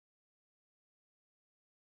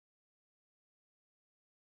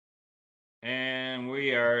And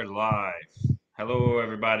we are live. Hello,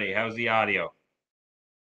 everybody. How's the audio?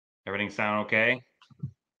 Everything sound okay?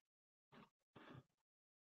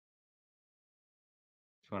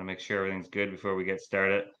 Just want to make sure everything's good before we get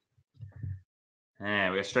started.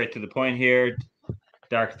 And we go straight to the point here.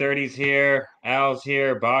 Dark 30's here. Al's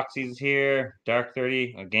here. Boxy's here. Dark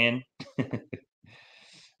 30 again.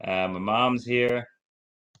 My mom's here.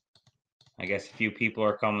 I guess a few people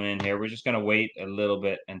are coming in here. We're just going to wait a little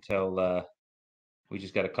bit until we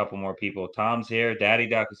just got a couple more people. Tom's here. Daddy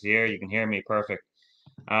Duck is here. You can hear me perfect.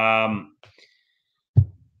 The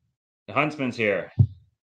Huntsman's here.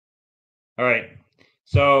 All right.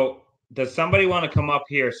 So, does somebody want to come up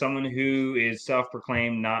here? Someone who is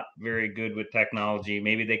self-proclaimed not very good with technology.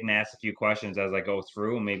 Maybe they can ask a few questions as I go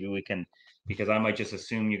through, and maybe we can, because I might just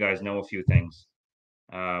assume you guys know a few things.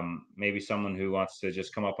 Maybe someone who wants to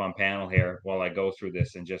just come up on panel here while I go through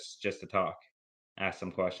this and just to talk, ask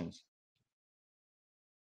some questions.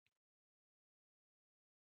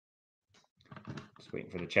 Just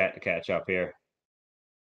waiting for the chat to catch up here.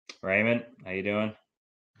 Raymond, how you doing?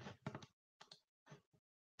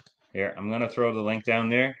 Here, I'm gonna throw the link down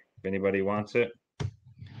there if anybody wants it.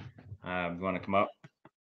 You want to come up?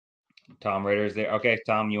 Tom Ritter's there. Okay,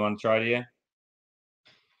 Tom, you want to try to you?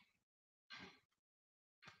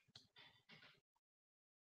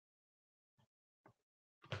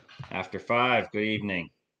 After 5, good evening.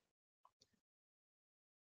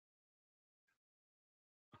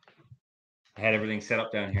 I had everything set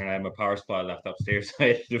up down here and I had my power supply left upstairs. So I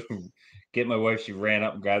had to get my wife. She ran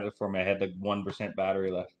up and grabbed it for me. I had like 1%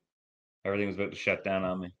 battery left. Everything was about to shut down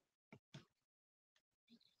on me.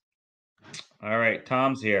 All right,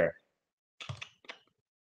 Tom's here. For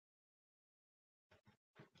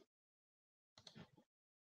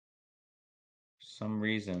some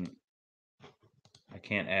reason, I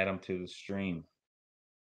can't add him to the stream.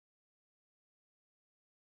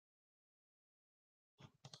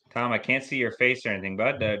 Tom, I can't see your face or anything,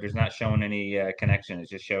 bud. There's not showing any connection. It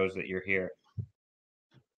just shows that you're here.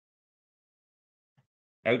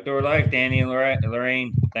 Outdoor Life, Danny and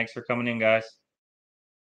Lorraine. Thanks for coming in, guys.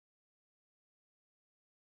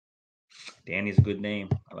 Danny's a good name.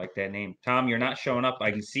 I like that name. Tom, you're not showing up.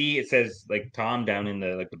 I can see it says like Tom down in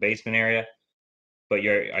the basement area, but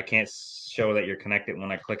I can't show that you're connected.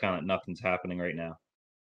 When I click on it, nothing's happening right now.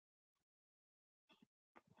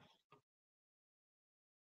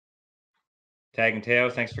 Tag and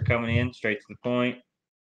Tails, thanks for coming in. Straight to the point.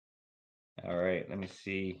 All right, let me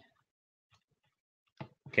see.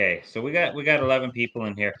 Okay, so we got 11 people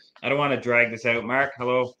in here. I don't want to drag this out. Mark,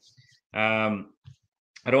 hello. I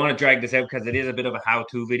don't want to drag this out because it is a bit of a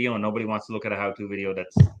how-to video, and nobody wants to look at a how-to video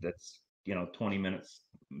that's 20 minutes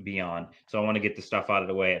beyond. So I want to get the stuff out of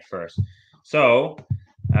the way at first. So,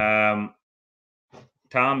 Tom,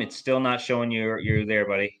 it's still not showing you're there,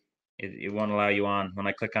 buddy. It won't allow you on. When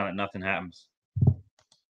I click on it, nothing happens.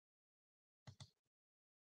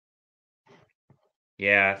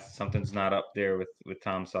 Yeah, something's not up there with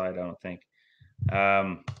Tom's side, I don't think.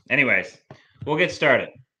 Anyways, we'll get started.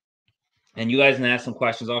 And you guys can ask some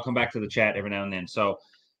questions. I'll come back to the chat every now and then. So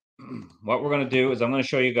what we're going to do is I'm going to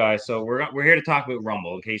show you guys. So we're here to talk about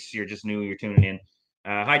Rumble in case you're just new, you're tuning in.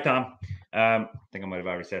 Hi, Tom. I think I might have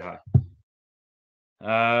already said hi.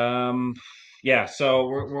 Yeah,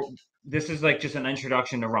 so this is like just an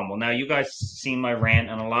introduction to Rumble. Now, you guys seen my rant,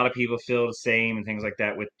 and a lot of people feel the same and things like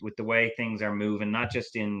that with the way things are moving, not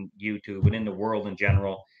just in YouTube, but in the world in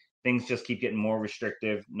general. Things just keep getting more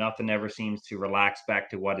restrictive. Nothing ever seems to relax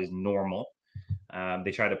back to what is normal.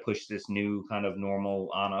 They try to push this new kind of normal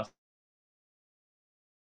on us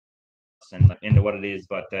and into what it is.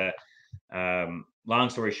 But long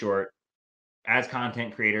story short, as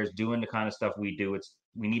content creators doing the kind of stuff we do,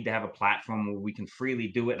 we need to have a platform where we can freely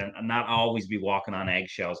do it and not always be walking on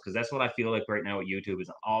eggshells, because that's what I feel like right now with YouTube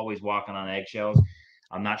is always walking on eggshells.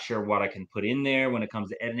 I'm not sure what I can put in there when it comes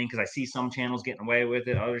to editing, because I see some channels getting away with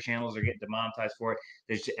it, other channels are getting demonetized for it.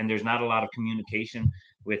 There's not a lot of communication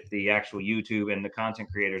with the actual YouTube and the content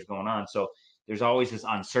creators going on. So there's always this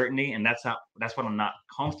uncertainty, and that's what I'm not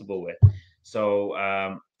comfortable with.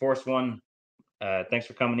 So Force One, thanks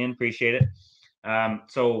for coming in, appreciate it.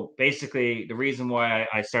 So basically, the reason why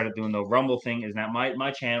I started doing the Rumble thing is that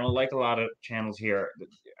my channel, like a lot of channels here,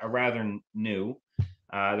 are rather new.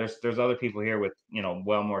 There's other people here with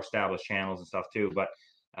well more established channels and stuff too, but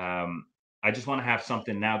I just want to have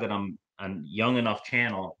something now that I'm a young enough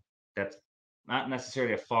channel that's not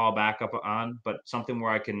necessarily a fall back up on, but something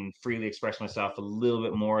where I can freely express myself a little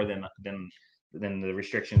bit more than the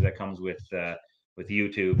restrictions that comes with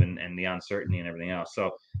YouTube and the uncertainty and everything else.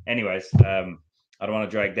 So, anyways, I don't want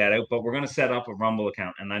to drag that out, but we're going to set up a Rumble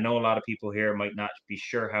account. And I know a lot of people here might not be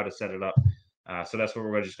sure how to set it up. So that's what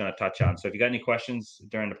we're just going to touch on. So if you got any questions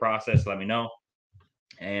during the process, let me know.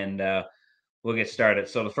 And we'll get started.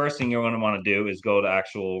 So the first thing you're going to want to do is go to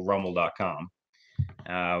actual rumble.com.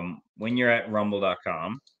 When you're at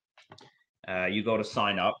rumble.com, you go to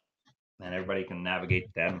sign up, and everybody can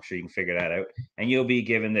navigate that. I'm sure you can figure that out. And you'll be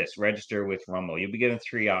given this, register with Rumble. You'll be given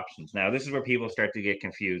 3 options. Now, this is where people start to get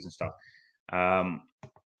confused and stuff.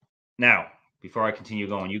 Now, before I continue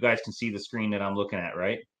going, you guys can see the screen that I'm looking at,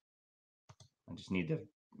 right? I just need to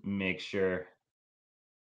make sure.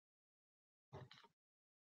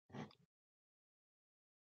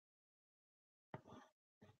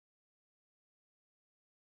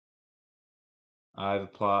 I've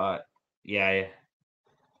applied. Yeah,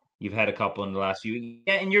 you've had a couple in the last few.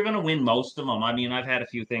 Yeah, and you're going to win most of them. I mean, I've had a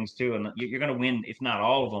few things too, and you're going to win, if not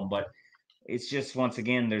all of them. But it's just, once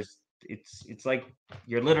again, it's like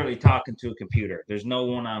you're literally talking to a computer. There's no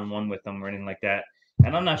one-on-one with them or anything like that.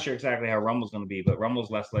 And I'm not sure exactly how Rumble's going to be, but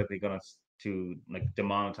Rumble's less likely going to like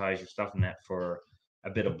demonetize your stuff in that for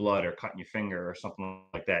a bit of blood or cutting your finger or something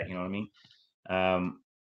like that. You know what I mean?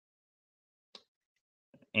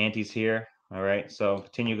 Auntie's here. All right, so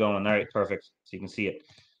continue going. All right, perfect. So you can see it.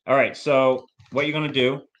 All right, so what you're going to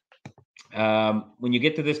do when you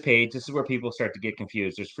get to this page, this is where people start to get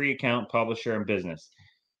confused. There's free account, publisher, and business.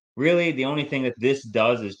 Really, the only thing that this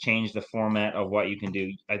does is change the format of what you can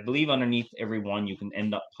do. I believe underneath every one, you can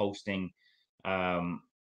end up posting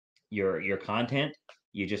your content.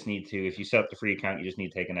 You just need to, if you set up the free account, you just need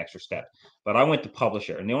to take an extra step. But I went to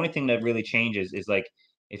publisher, and the only thing that really changes is like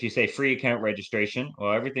if you say free account registration,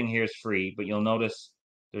 well, everything here is free, but you'll notice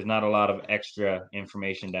there's not a lot of extra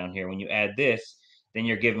information down here. When you add this, then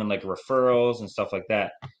you're given like referrals and stuff like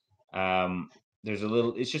that. There's a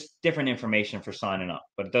little, it's just different information for signing up,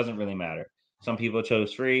 but it doesn't really matter. Some people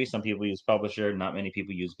chose free, some people use publisher, not many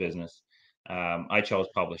people use business. I chose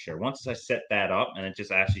publisher. Once I set that up, and it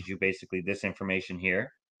just asks you basically this information here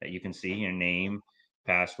that you can see, your name,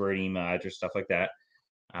 password, email address, stuff like that.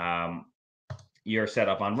 You're set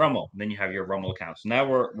up on Rumble. Then you have your Rumble account. So now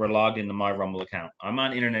we're logged into my Rumble account. I'm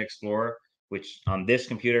on Internet Explorer, which on this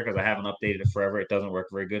computer, because I haven't updated it forever, it doesn't work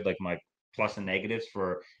very good. Like my plus and negatives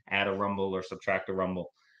for add a Rumble or subtract a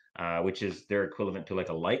Rumble, which is their equivalent to like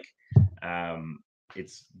a like.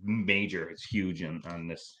 It's major. It's huge on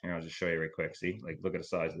this. Here, I'll just show you right quick. See, like, look at the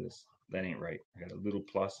size of this. That ain't right. I got a little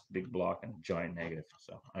plus, big block, and a giant negative.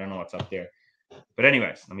 So I don't know what's up there. But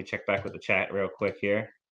anyways, let me check back with the chat real quick here.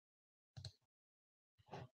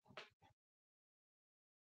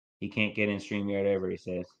 He can't get in StreamYard ever, he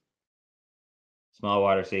says. Small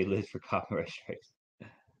water say lives for copyright strikes.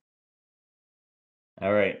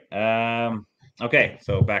 All right. Okay,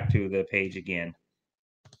 so back to the page again.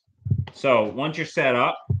 So once you're set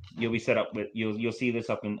up, you'll be set up with you'll see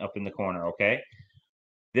this up in the corner, okay?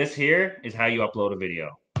 This here is how you upload a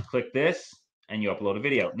video. Click this and you upload a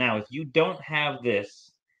video. Now, if you don't have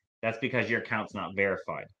this, that's because your account's not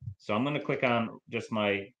verified. So I'm going to click on just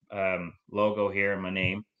my logo here and my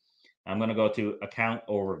name. I'm going to go to account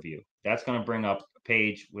overview. That's going to bring up a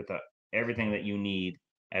page with everything that you need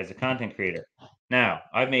as a content creator. Now,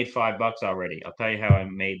 I've made $5 already. I'll tell you how I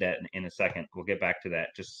made that in a second. We'll get back to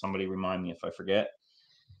that. Just somebody remind me if I forget.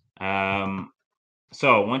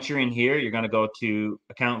 So once you're in here, you're going to go to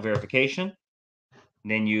account verification.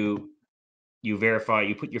 Then you verify,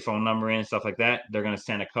 you put your phone number in, stuff like that. They're going to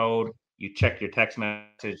send a code. You check your text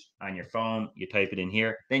message on your phone. You type it in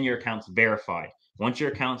here. Then your account's verified. Once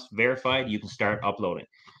your account's verified, you can start uploading.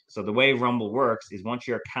 So the way Rumble works is once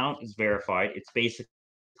your account is verified, it's basically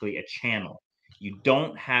a channel. You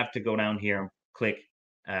don't have to go down here and click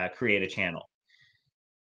create a channel.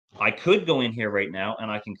 I could go in here right now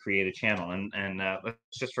and I can create a channel. And let's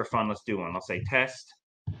just for fun, let's do one. I'll say test.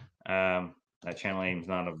 That channel name is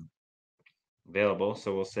not available.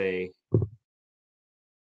 So we'll say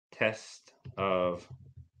test of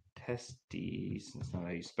testes. That's not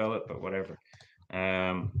how you spell it, but whatever.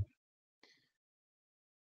 Let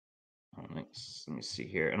me see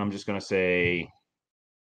here. And I'm just going to say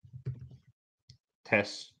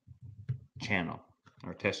test channel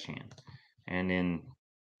or test channel. And then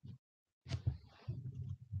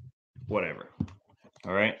whatever.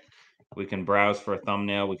 All right. We can browse for a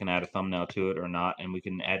thumbnail. We can add a thumbnail to it or not. And we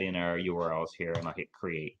can add in our URLs here and I hit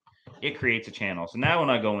create. It creates a channel. So now when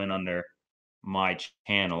I go in under my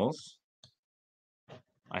channels,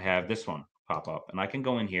 I have this one pop up and I can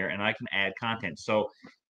go in here and I can add content. So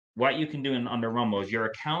what you can do under Rumble is your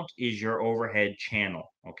account is your overhead channel.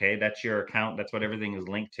 Okay, that's your account. That's what everything is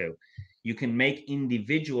linked to. You can make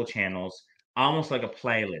individual channels almost like a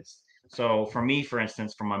playlist. So for me, for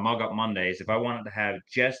instance, for my Mug Up Mondays, if I wanted to have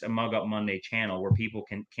just a Mug Up Monday channel where people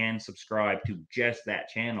can subscribe to just that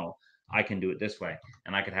channel, I can do it this way,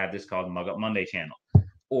 and I could have this called Mug Up Monday channel,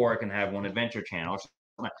 or I can have one adventure channel.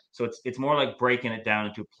 So it's more like breaking it down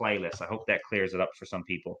into playlists. I hope that clears it up for some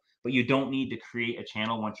people. But you don't need to create a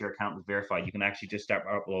channel once your account is verified. You can actually just start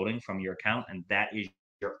uploading from your account, and that is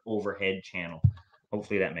your overhead channel.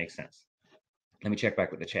 Hopefully that makes sense. Let me check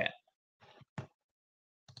back with the chat.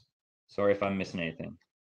 Sorry if I'm missing anything.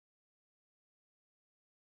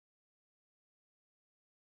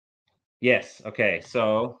 Yes. Okay.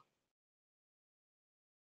 So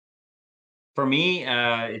for me,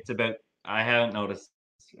 it's about, I haven't noticed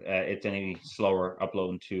it's any slower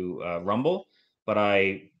uploading to Rumble, but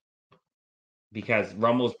because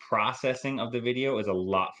Rumble's processing of the video is a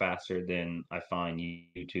lot faster than I find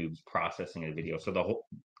YouTube's processing of the video. So the whole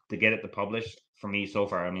to get it to publish for me so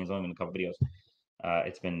far, I mean, it's only been a couple videos.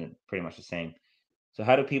 It's been pretty much the same. So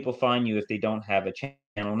how do people find you if they don't have a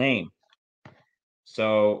channel name?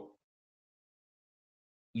 So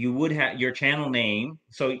you would have your channel name.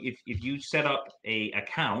 So if you set up a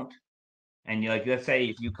account and you like, let's say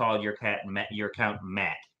if you called your account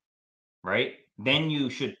Matt, right? Then you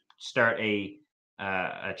should start a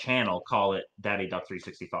channel, call it Daddy Duck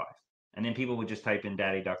 365, and then people would just type in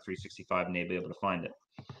Daddy Duck 365 and they'd be able to find it.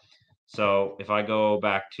 So if I go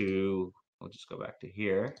back to, we'll just go back to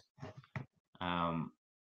here.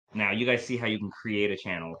 Now you guys see how you can create a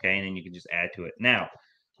channel, okay? And then you can just add to it. Now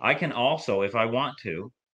I can also, if I want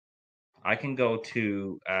to, I can go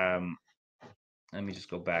to, let me just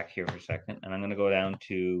go back here for a second, and I'm going to go down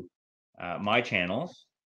to my channels,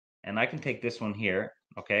 and I can take this one here,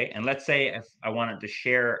 okay? And let's say if I wanted to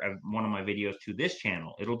share one of my videos to this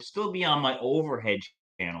channel, it'll still be on my overhead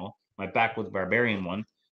channel, my Backwoods Barbarian one,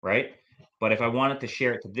 right? But if I wanted to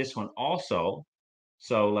share it to this one also,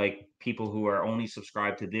 so like people who are only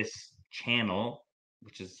subscribed to this channel,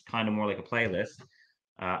 which is kind of more like a playlist,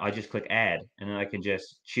 I just click add, and then I can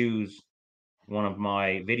just choose one of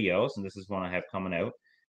my videos, and this is one I have coming out.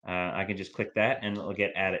 I can just click that and it'll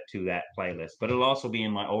get added to that playlist. But it'll also be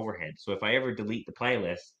in my overhead. So if I ever delete the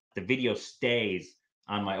playlist, the video stays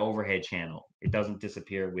on my overhead channel. It doesn't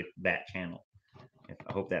disappear with that channel.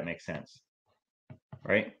 I hope that makes sense.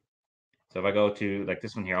 Right? So if I go to like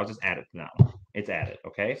this one here, I'll just add it to that one. It's added.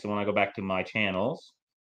 Okay. So when I go back to my channels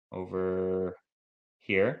over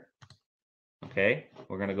here, okay,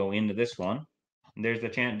 we're gonna go into this one. And there's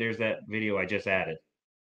there's that video I just added.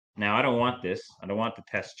 Now I don't want this. I don't want the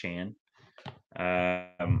test chan. So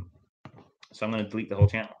I'm going to delete the whole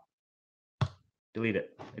channel. Delete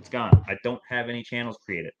it. It's gone. I don't have any channels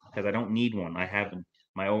created because I don't need one. I have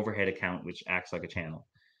my overhead account, which acts like a channel.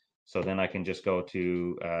 So then I can just go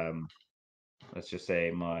to, let's just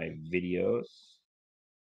say my videos,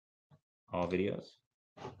 all videos.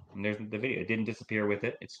 And there's the video. It didn't disappear with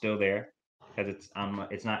it. It's still there because it's on my,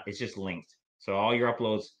 it's not, it's just linked. So all your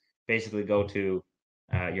uploads basically go to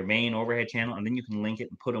your main overhead channel, and then you can link it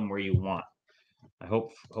and put them where you want.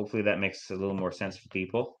 Hopefully that makes a little more sense for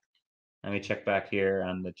people. Let me check back here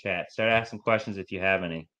on the chat. Start asking questions if you have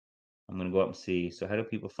any. I'm gonna go up and see. So how do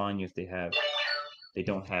people find you if they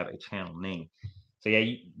don't have a channel name? So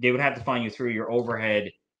yeah, they would have to find you through your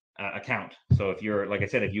overhead account. So if you're, like I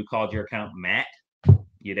said, if you called your account Matt,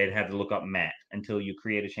 they'd have to look up Matt until you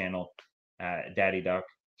create a channel, Daddy Duck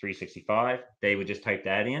 365. They would just type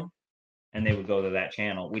that in, and they would go to that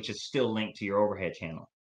channel, which is still linked to your overhead channel.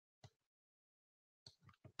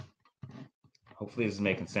 Hopefully this is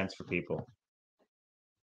making sense for people.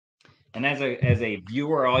 And as a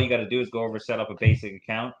viewer, all you got to do is go over, set up a basic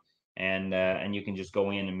account, and you can just go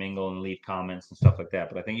in and mingle and leave comments and stuff like that.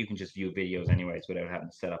 But I think you can just view videos anyways without having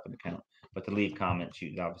to set up an account. But to leave comments,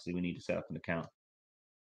 obviously we need to set up an account.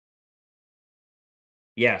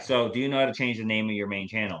 Yeah. So do you know how to change the name of your main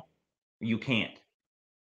channel? You can't.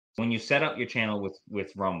 When you set up your channel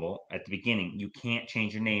with Rumble at the beginning, you can't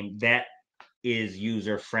change your name. That is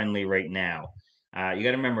user friendly right now. You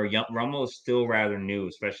got to remember, Rumble is still rather new,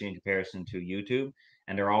 especially in comparison to YouTube,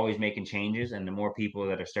 and they're always making changes. And the more people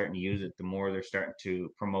that are starting to use it, the more they're starting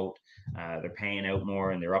to promote. They're paying out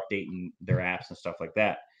more, and they're updating their apps and stuff like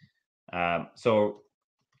that. So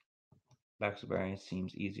Backwoods Barbarian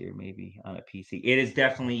seems easier maybe on a PC. It is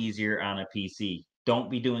definitely easier on a PC. Don't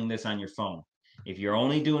be doing this on your phone. If you're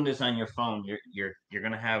only doing this on your phone, you're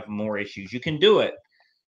gonna have more issues. You can do it,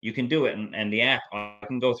 and the app, I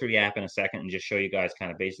can go through the app in a second and just show you guys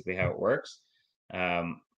kind of basically how it works.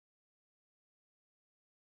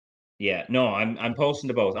 Yeah, no, I'm posting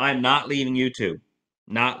to both. I'm not leaving YouTube.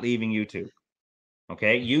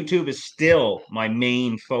 Okay, YouTube is still my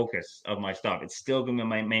main focus of my stuff. It's still going to be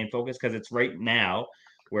my main focus because it's right now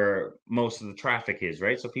where most of the traffic is,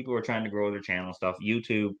 right? So people are trying to grow their channel stuff.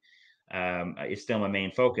 YouTube is still my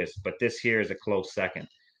main focus, but this here is a close second.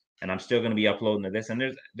 And I'm still going to be uploading to this. And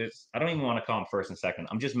there's I don't even want to call them first and second.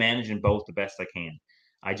 I'm just managing both the best I can.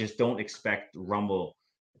 I just don't expect Rumble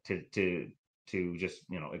to just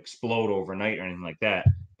explode overnight or anything like that.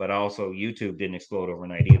 But also YouTube didn't explode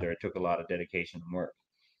overnight either. It took a lot of dedication and work.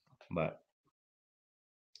 But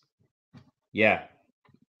yeah,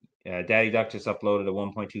 Daddy Duck just uploaded a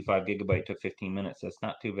 1.25 gigabyte. Took 15 minutes. That's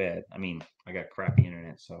not too bad. I mean, I got crappy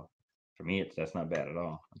internet, so for me, that's not bad at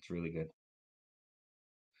all. It's really good.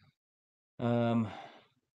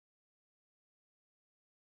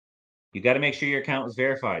 You got to make sure your account is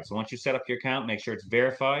verified. So once you set up your account, make sure it's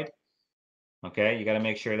verified. Okay, you got to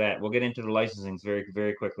make sure that. We'll get into the licensings very,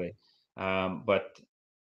 very quickly. But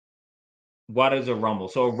what is a Rumble?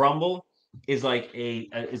 So a Rumble is like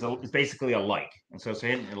is basically a like, and so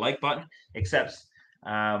hitting the like button, except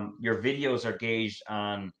your videos are gauged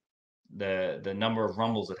on the number of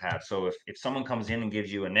rumbles it has. So if someone comes in and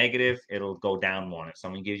gives you a negative, it'll go down one. If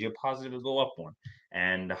someone gives you a positive, it'll go up one.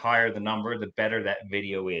 And the higher the number, the better that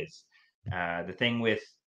video is. The thing with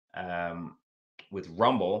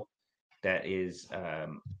Rumble that is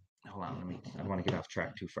hold on, I don't want to get off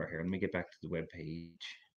track too far here. Let me get back to the web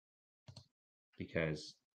page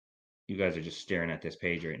because you guys are just staring at this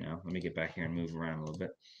page right now. Let me get back here and move around a little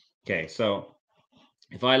bit. Okay, so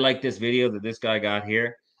if I like this video that this guy got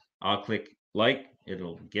here, I'll click like,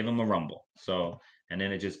 it'll give him a rumble. So, and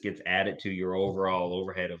then it just gets added to your overall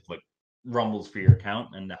overhead of like rumbles for your account.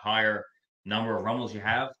 And the higher number of rumbles you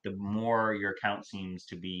have, the more your account seems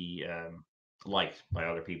to be liked by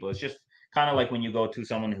other people. It's just kind of like when you go to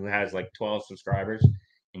someone who has like 12 subscribers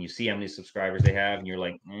and you see how many subscribers they have, and you're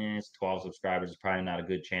like, it's 12 subscribers, it's probably not a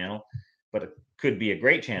good channel, but it could be a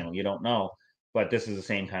great channel. You don't know. But this is the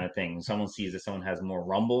same kind of thing. When someone sees that someone has more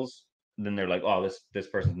rumbles, then they're like, oh, this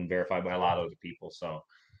person's been verified by a lot of other people, so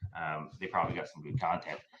they probably got some good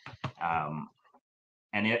content.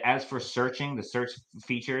 As for searching, the search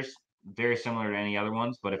features very similar to any other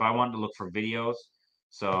ones. But if I wanted to look for videos,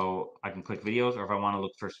 so I can click videos, or if I want to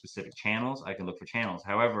look for specific channels, I can look for channels.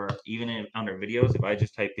 However, even under videos, if I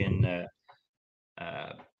just type in,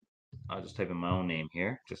 I'll just type in my own name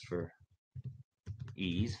here, just for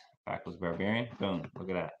ease. Backless Barbarian. Boom. Look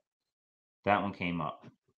at that. That one came up.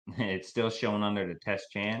 It's still showing under the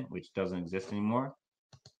test chan, which doesn't exist anymore.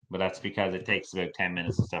 But that's because it takes about 10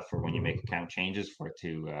 minutes and stuff for when you make account changes for it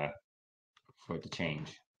to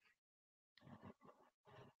change.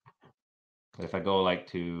 But if I go like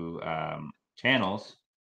to channels,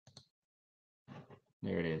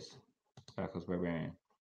 there it is. Backless Barbarian.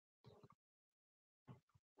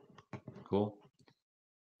 Cool.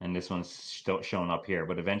 And this one's still showing up here.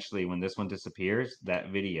 But eventually when this one disappears, that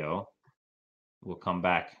video will come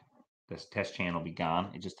back. This test channel will be gone.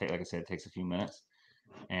 It just like I said, it takes a few minutes,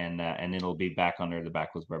 and it'll be back under the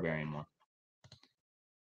Backless Barbarian one.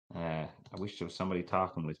 I wish there was somebody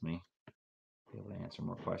talking with me, be able to answer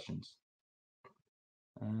more questions.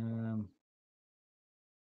 Can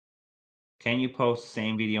you post the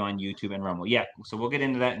same video on YouTube and Rumble? Yeah, so we'll get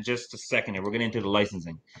into that in just a second here. We'll get into the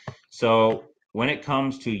licensing. So when it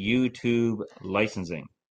comes to YouTube licensing,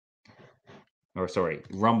 or sorry,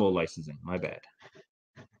 Rumble licensing, my bad.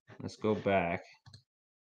 Let's go back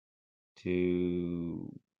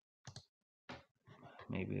to,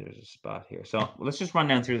 maybe there's a spot here. So let's just run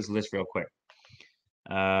down through this list real quick.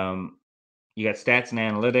 You got stats and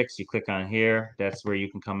analytics. You click on here. That's where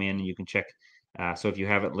you can come in and you can check. So if you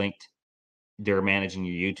have it linked, they're managing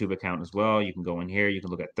your YouTube account as well. You can go in here. You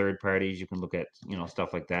can look at third parties. You can look at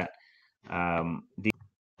stuff like that. And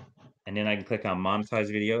then I can click on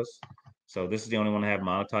monetize videos. So this is the only one I have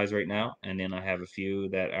monetized right now. And then I have a few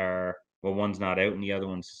that are, well, one's not out and the other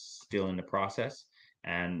one's still in the process.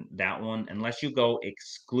 And that one, unless you go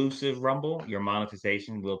exclusive Rumble, your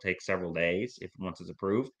monetization will take several days if once it's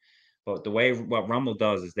approved. But the way what Rumble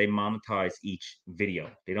does is they monetize each video.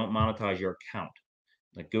 They don't monetize your account.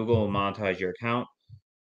 Like Google will monetize your account,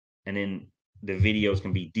 and then the videos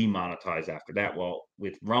can be demonetized after that. Well,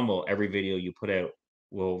 with Rumble, every video you put out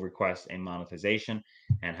will request a monetization,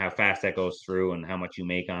 and how fast that goes through and how much you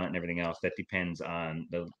make on it and everything else, that depends on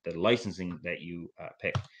the licensing that you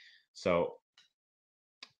pick. So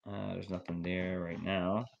there's nothing there right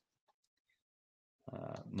now.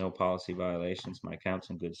 No policy violations. My account's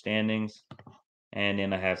in good standings. And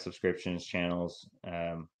then I have subscriptions, channels.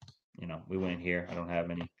 We went here. I don't have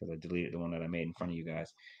any because I deleted the one that I made in front of you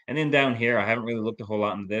guys. And then down here, I haven't really looked a whole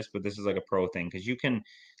lot into this, but this is like a pro thing because you can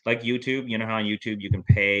like YouTube. You know how on YouTube you can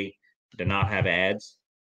pay to not have ads.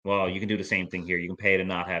 Well, you can do the same thing here. You can pay to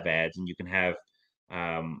not have ads, and you can have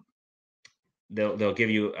um, they'll give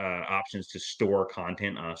you options to store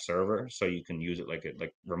content on a server, so you can use it like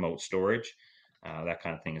remote storage, that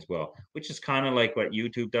kind of thing as well. Which is kind of like what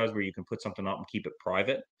YouTube does, where you can put something up and keep it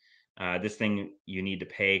private. This thing you need to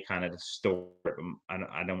pay kind of to store it.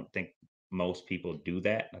 I don't think most people do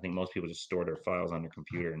that. I think most people just store their files on their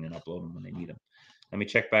computer and then upload them when they need them. Let me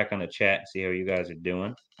check back on the chat and see how you guys are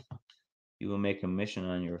doing. You will make commission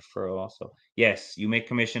on your referral also. Yes, you make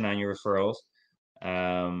commission on your referrals.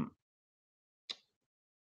 Um,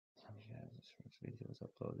 videos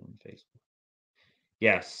uploaded in Facebook.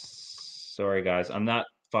 Yes. Sorry, guys. I'm not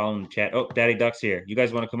following the chat. Oh, Daddy Duck's here. You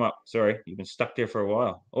guys want to come up? Sorry, you've been stuck there for a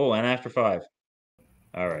while. Oh, and after 5.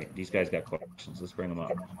 All right, these guys got questions. Let's bring them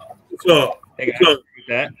up. What's up? Hey guys, with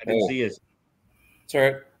that, I didn't see you. It's all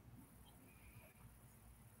right.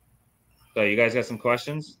 So you guys got some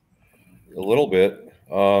questions? A little bit.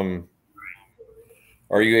 Are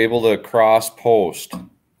you able to cross post?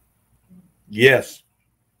 Yes.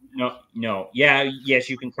 No. Yeah, yes,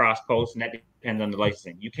 you can cross post, and that depends on the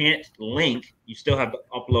licensing. You can't link. You still have to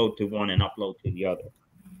upload to one and upload to the other.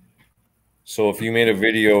 So if you made a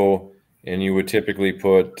video and you would typically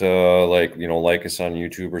put like us on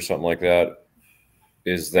YouTube or something like that,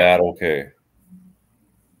 is that okay?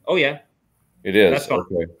 Oh yeah, it is. That's fine.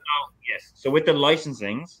 Okay. Oh, yes. So with the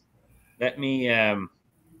licensings, let me.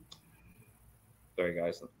 Sorry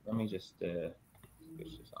guys, let me just.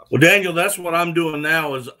 Well, Daniel, that's what I'm doing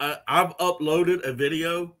now. Is I've uploaded a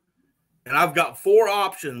video, and I've got 4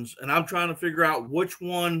 options, and I'm trying to figure out which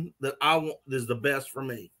one that I want is the best for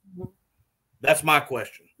me. That's my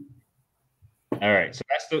question. All right, so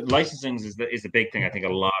that's the licensings is the big thing. I think a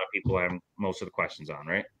lot of people have most of the questions on,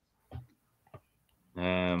 right?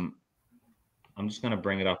 I'm just gonna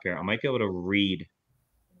bring it up here. I might be able to read.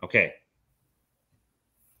 Okay.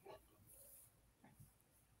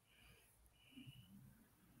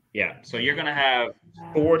 Yeah, so you're gonna have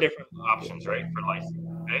 4 different options, right, for license.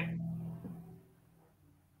 Okay.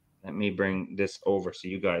 Let me bring this over so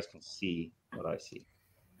you guys can see what I see.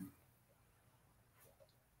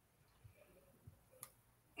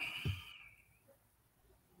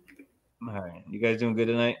 All right, you guys doing good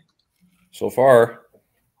tonight? So far,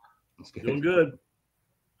 that's good. Doing good.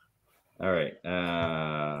 All right,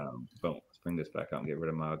 boom. Let's bring this back up and get rid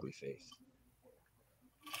of my ugly face.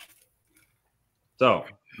 So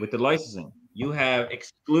with the licensing, you have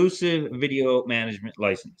exclusive video management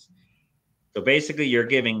license. So basically, you're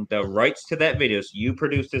giving the rights to that video. So you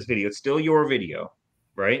produce this video; it's still your video,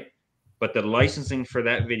 right? But the licensing for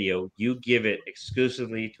that video, you give it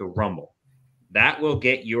exclusively to Rumble. That will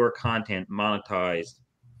get your content monetized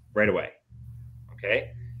right away.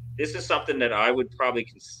 Okay. This is something that I would probably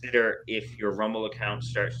consider if your Rumble account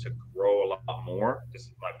starts to grow a lot more. This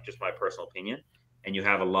is just my personal opinion. And you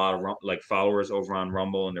have a lot of like followers over on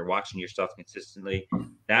Rumble and they're watching your stuff consistently.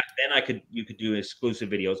 That then you could do exclusive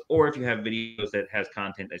videos. Or if you have videos that has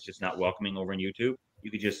content that's just not welcoming over on YouTube,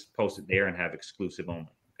 you could just post it there and have exclusive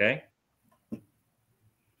only. Okay.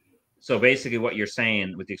 So basically what you're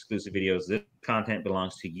saying with the exclusive videos, this content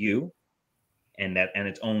belongs to you and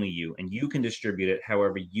it's only you, and you can distribute it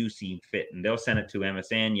however you see fit, and they'll send it to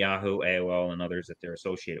MSN, Yahoo, AOL, and others that they're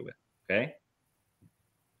associated with. Okay.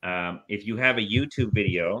 If you have a YouTube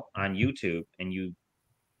video on YouTube and you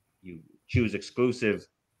choose exclusive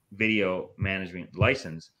video management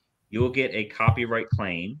license, you'll get a copyright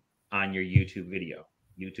claim on your YouTube video.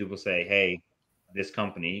 YouTube will say, hey, this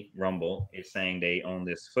company, Rumble, is saying they own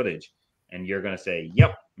this footage. And you're going to say,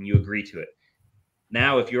 yep, and you agree to it.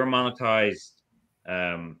 Now, if you're a monetized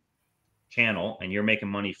channel and you're making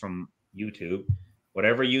money from YouTube,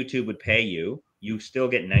 whatever YouTube would pay you, you still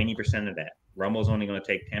get 90% of that. Rumble's only going to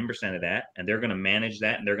take 10% of that, and they're going to manage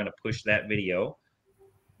that, and they're going to push that video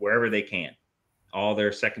wherever they can, all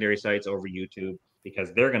their secondary sites over YouTube,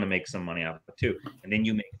 because they're going to make some money off of it too. And then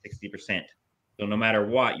you make 60%. So no matter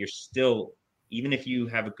what, you're still, even if you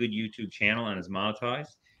have a good YouTube channel and is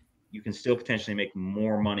monetized, you can still potentially make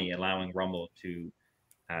more money allowing Rumble to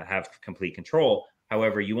have complete control.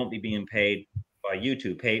 However, you won't be being paid by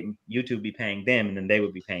YouTube. YouTube be paying them, and then they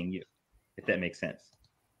would be paying you, if that makes sense.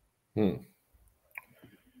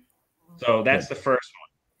 So that's the first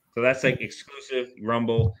one. So that's like exclusive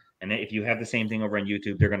Rumble. And if you have the same thing over on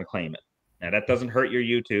YouTube, they're going to claim it. Now, that doesn't hurt your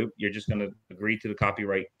YouTube. You're just going to agree to the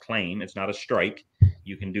copyright claim. It's not a strike.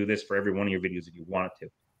 You can do this for every one of your videos if you want to.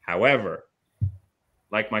 However,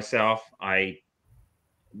 like myself,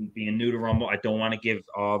 being new to Rumble, I don't want to give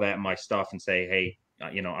all that my stuff and say, hey,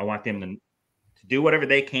 I want them to do whatever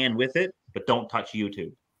they can with it, but don't touch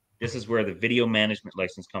YouTube. This is where the video management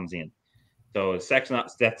license comes in. So that's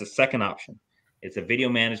the second option. It's a video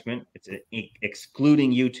management. It's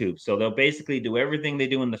excluding YouTube. So they'll basically do everything they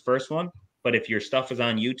do in the first one, but if your stuff is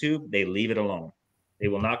on YouTube, they leave it alone. They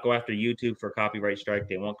will not go after YouTube for a copyright strike.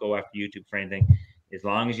 They won't go after YouTube for anything. As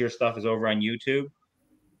long as your stuff is over on YouTube,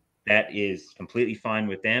 that is completely fine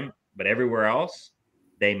with them. But everywhere else,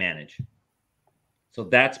 they manage. So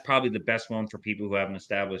that's probably the best one for people who have an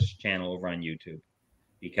established channel over on YouTube,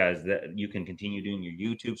 because you can continue doing your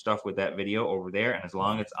YouTube stuff with that video over there. And as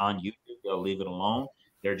long as it's on YouTube, they'll leave it alone.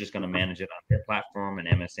 They're just going to manage it on their platform and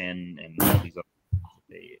MSN and all these other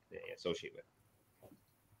they associate with.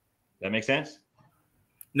 Does that make sense?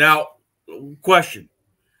 Now, question.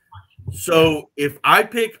 So if I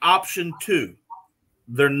pick option 2,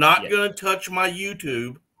 they're not going to touch my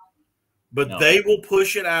YouTube, but they will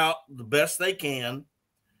push it out the best they can.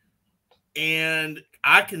 And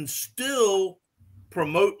I can still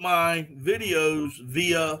promote my videos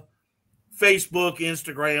via Facebook,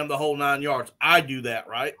 Instagram, the whole 9 yards. I do that,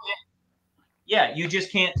 right? Yeah, you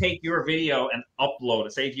just can't take your video and upload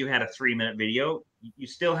it. Say if you had a 3-minute video, you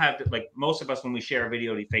still have to, like most of us, when we share a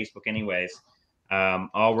video to Facebook anyways,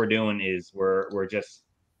 all we're doing is we're just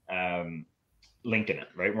linking it,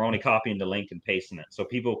 right? We're only copying the link and pasting it. So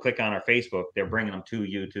people click on our Facebook, they're bringing them to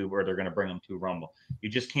YouTube, or they're going to bring them to Rumble. You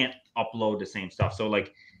just can't upload the same stuff. So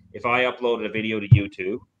like if I uploaded a video to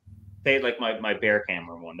YouTube, say like my bear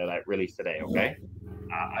camera one that I released today, okay?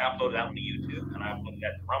 I uploaded that one to YouTube and I uploaded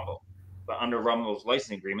that to Rumble. But under Rumble's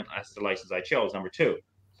licensing agreement, that's the license I chose, number 2.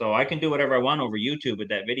 So I can do whatever I want over YouTube with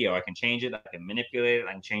that video. I can change it, I can manipulate it,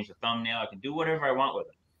 I can change the thumbnail, I can do whatever I want with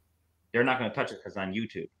it. They're not going to touch it because on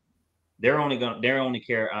YouTube. They only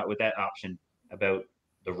care with that option about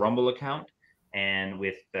the Rumble account and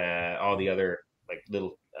with all the other like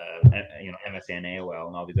little MSN, AOL,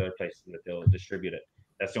 and all these other places that they'll distribute it.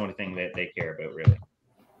 That's the only thing that they care about, really.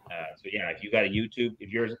 So yeah, if you got a YouTube,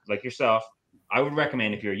 if you're like yourself, I would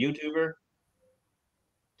recommend, if you're a YouTuber,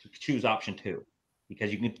 to choose option 2,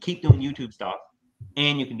 because you can keep doing YouTube stuff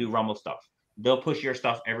and you can do Rumble stuff. They'll push your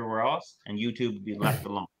stuff everywhere else, and YouTube will be left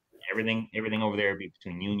alone. Everything over there will be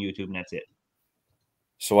between you and YouTube, and that's it.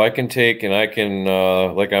 So I can take and I can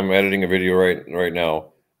like I'm editing a video right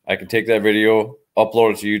now. I can take that video,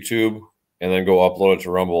 upload it to YouTube, and then go upload it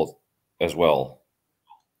to Rumble as well.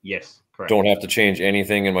 Yes, correct. Don't have to change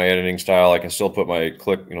anything in my editing style. I can still put my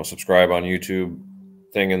subscribe on YouTube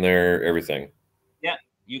thing in there, everything. Yeah,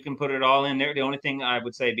 you can put it all in there. The only thing I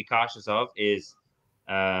would say be cautious of is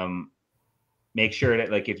make sure that,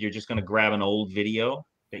 like, if you're just going to grab an old video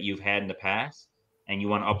that you've had in the past and you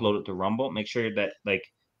want to upload it to Rumble, make sure that like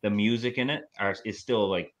the music in it is still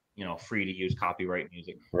like, free to use copyright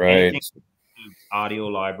music. Right. Anything audio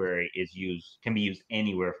library can be used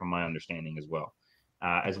anywhere, from my understanding as well.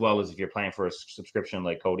 As well as if you're planning for a subscription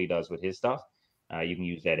like Cody does with his stuff, you can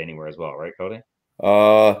use that anywhere as well, right, Cody?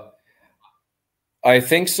 I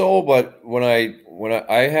think so, but when I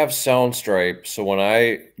have Soundstripe, so when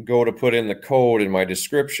I go to put in the code in my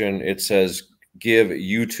description, it says give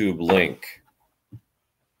YouTube link.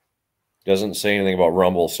 Doesn't say anything about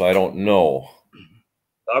Rumble, so I don't know.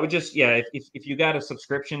 I would just, if you got a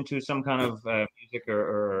subscription to some kind of music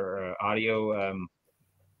or audio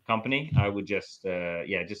company, I would just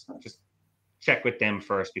check with them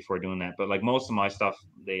first before doing that. But like most of my stuff,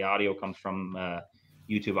 the audio comes from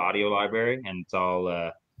YouTube audio library, and it's all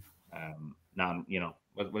what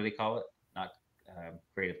do they call it? Not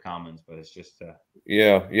Creative Commons, but it's just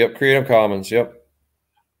Creative Commons, yep.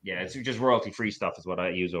 Yeah, it's just royalty-free stuff is what I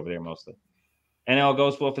use over there mostly. NL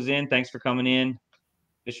Ghost Wolf is in. Thanks for coming in.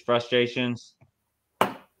 Fish Frustrations.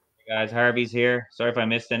 Hey guys, Harvey's here. Sorry if I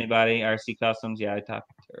missed anybody. RC Customs. Yeah, I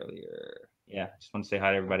talked earlier. Yeah, just want to say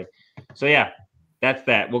hi to everybody. So yeah, that's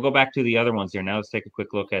that. We'll go back to the other ones here now. Let's take a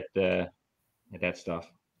quick look at that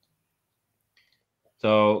stuff.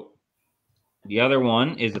 So the other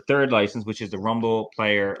one is the third license, which is the Rumble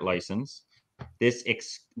Player license. This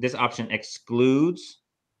option excludes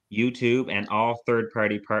YouTube and all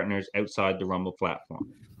third-party partners outside the Rumble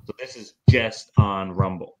platform. So this is just on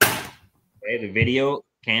Rumble. Okay, the video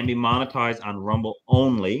can be monetized on Rumble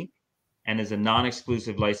only, and is a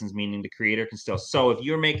non-exclusive license, meaning the creator can still. So if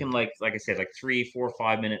you're making like I said, like 3, 4,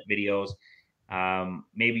 5-minute videos,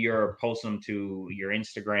 maybe you're posting them to your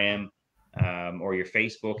Instagram or your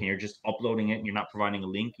Facebook, and you're just uploading it and you're not providing a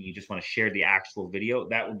link, and you just want to share the actual video,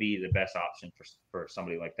 that would be the best option for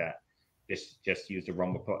somebody like that. Just use the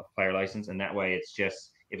Rumble Player license, and that way it's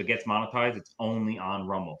just, if it gets monetized, it's only on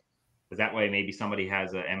Rumble. Because that way maybe somebody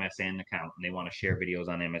has a MSN account and they want to share videos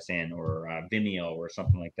on MSN or Vimeo or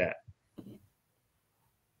something like that.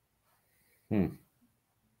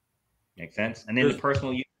 Makes sense. And then the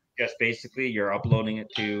personal use, just basically you're uploading it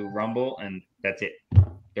to Rumble, and that's it.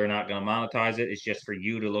 They're not going to monetize it. It's just for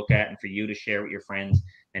you to look at and for you to share with your friends.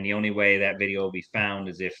 And the only way that video will be found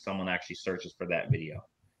is if someone actually searches for that video.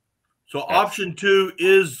 So option 2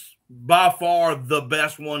 is by far the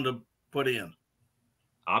best one to put in.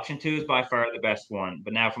 Option 2 is by far the best one.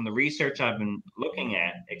 But now from the research I've been looking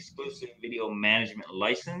at, exclusive video management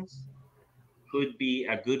license could be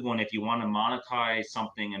a good one if you want to monetize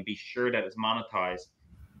something and be sure that it's monetized.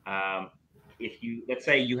 If you, let's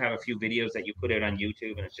say you have a few videos that you put out on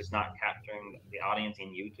YouTube and it's just not capturing the audience in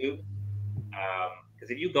YouTube.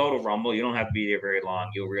 Because if you go to Rumble, you don't have to be there very long.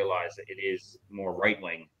 You'll realize that it is more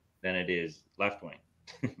right-wing than it is left-wing.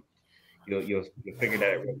 you'll figure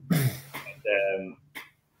that out. And,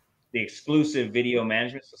 the exclusive video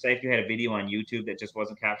management. So say if you had a video on YouTube that just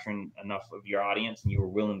wasn't capturing enough of your audience and you were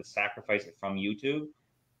willing to sacrifice it from YouTube,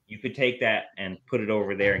 you could take that and put it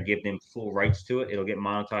over there and give them full rights to it. It'll get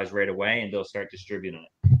monetized right away and they'll start distributing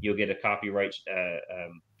it. You'll get a copyright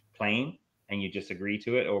claim and you just agree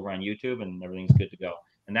to it over on YouTube and everything's good to go.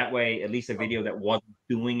 And that way, at least a video that wasn't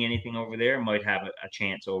doing anything over there might have a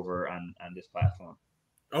chance over on this platform.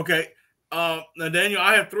 Okay. Now, Daniel,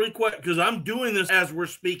 I have 3 questions because I'm doing this as we're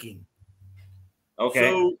speaking. Okay.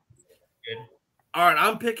 So, all right,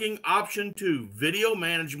 I'm picking option 2, video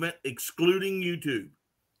management excluding YouTube.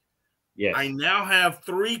 Yes. I now have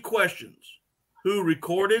 3 questions. Who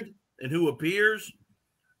recorded and who appears?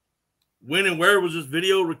 When and where was this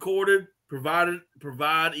video recorded? Provide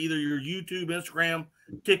either your YouTube, Instagram,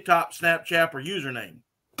 TikTok, Snapchat, or username.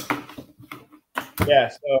 Yeah,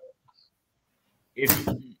 so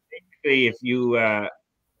if you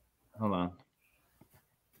hold on.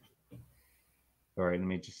 All right, let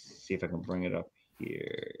me just see if I can bring it up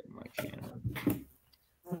here in my channel.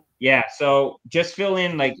 Yeah, so just fill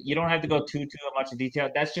in, like, you don't have to go too much in detail.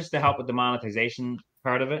 That's just to help with the monetization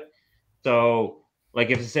part of it. So, like,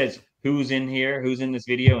 if it says who's in here, who's in this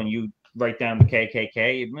video, and you write down the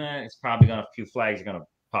KKK, it's probably gonna, a few flags are gonna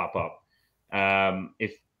pop up.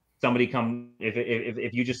 If somebody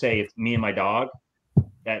if you just say it's me and my dog,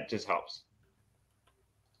 that just helps.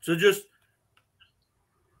 So just,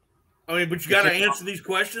 I mean, but you got to answer these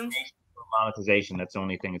questions. Monetization, that's the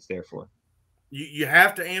only thing it's there for. You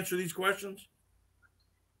have to answer these questions.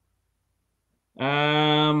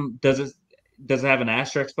 Does it have an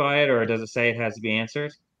asterisk by it, or does it say it has to be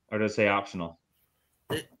answered, or does it say optional?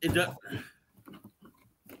 It does.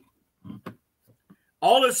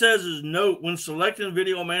 All it says is note when selecting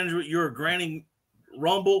video management, you're granting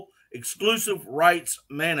Rumble exclusive rights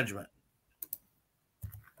management.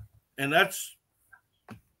 And there's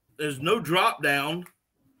no drop down.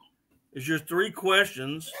 It's your 3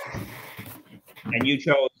 questions. And you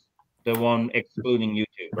chose the one excluding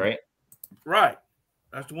YouTube, right? Right.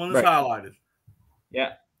 That's the one that's highlighted.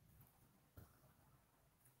 Yeah.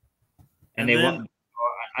 And they want,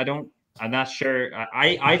 I'm not sure.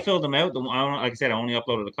 I filled them out. Like I said, I only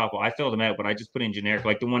uploaded a couple. I filled them out, but I just put in generic,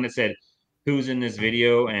 like the one that said who's in this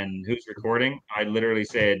video and who's recording. I literally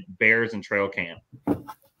said bears and trail cam.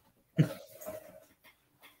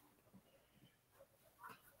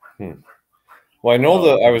 Well, I know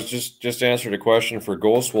that I was just answered a question for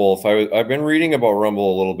Ghost Wolf. I've been reading about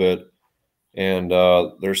Rumble a little bit, and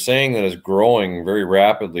they're saying that it's growing very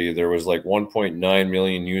rapidly. There was like 1.9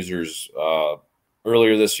 million users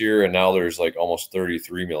earlier this year, and now there's like almost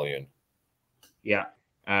 33 million. Yeah,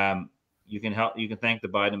 you can thank the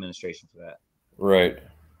Biden administration for that. Right.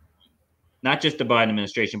 Not just the Biden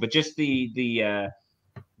administration, but just the.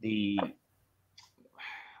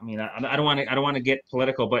 I mean, I don't want to get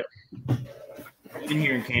political, but even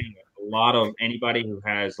here in Canada, a lot of anybody who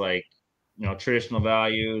has, like, you know, traditional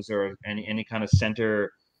values or any kind of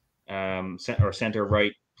center or center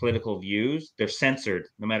right political views, they're censored.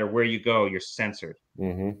 No matter where you go, you're censored.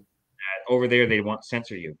 Mm-hmm. Over there, they won't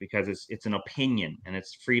censor you because it's an opinion, and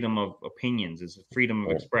it's freedom of opinions. It's freedom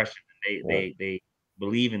of expression. They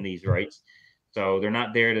believe in these rights, so they're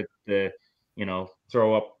not there to you know,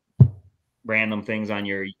 throw up random things on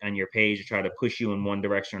your page to try to push you in one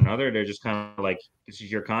direction or another. They're just kind of like, this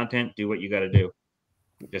is your content, do what you got to do.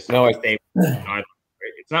 Just no, stay.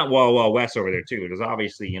 It's not Wild West over there too. There's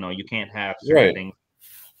obviously, you know, you can't have certain things.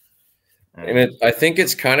 And I think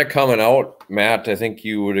it's kind of coming out, Matt. I think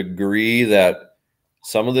you would agree that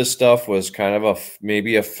some of this stuff was kind of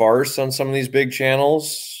maybe a farce on some of these big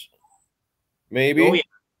channels. Maybe. Oh,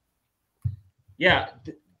 yeah.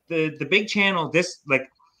 The big channel, this, like,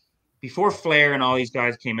 before Flair and all these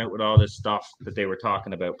guys came out with all this stuff that they were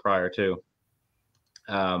talking about prior to,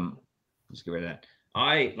 let's get rid of that.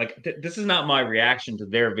 This is not my reaction to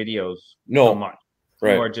their videos. No, so much.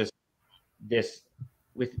 Right. Or just this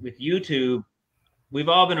with YouTube, we've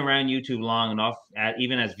all been around YouTube long enough,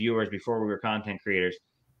 even as viewers before we were content creators.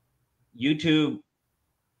 YouTube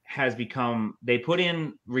has become, they put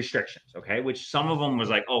in restrictions, okay, which some of them was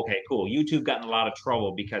like, okay, cool. YouTube got in a lot of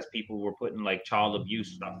trouble because people were putting like child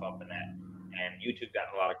abuse stuff up in that, and YouTube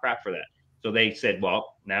got a lot of crap for that. So they said,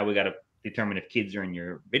 well, now we got to determine if kids are in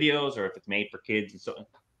your videos or if it's made for kids. And so,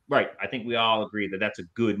 right, I think we all agree that that's a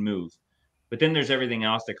good move. But then there's everything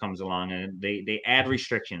else that comes along, and they add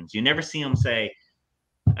restrictions. You never see them say,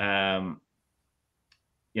 you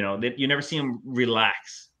never see them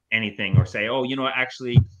relax anything or say, oh,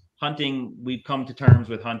 actually, hunting, we've come to terms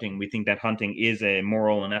with hunting. We think that hunting is a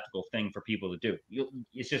moral and ethical thing for people to do.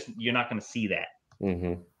 It's just, you're not going to see that.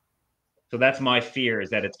 Mm-hmm. So that's my fear, is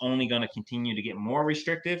that it's only going to continue to get more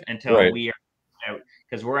restrictive until we are out.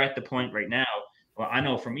 Because we're at the point right now. Well, I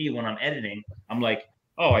know for me, when I'm editing, I'm like,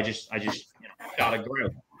 oh, I just shot a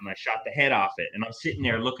grouse and I shot the head off it, and I'm sitting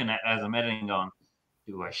there looking at, as I'm editing, going,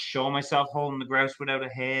 do I show myself holding the grouse without a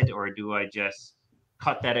head, or do I just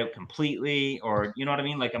cut that out completely? Or, you know what I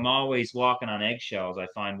mean? Like, I'm always walking on eggshells, I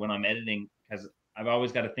find, when I'm editing, because I've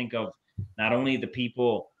always got to think of not only the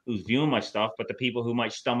people who's viewing my stuff, but the people who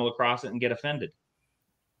might stumble across it and get offended.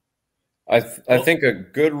 I think a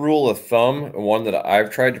good rule of thumb, and one that I've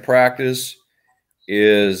tried to practice,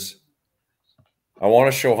 is I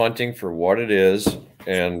want to show hunting for what it is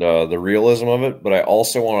and the realism of it, but I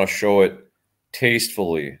also want to show it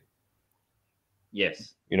tastefully.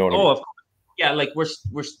 Yes. You know what I mean? Of course. Yeah, like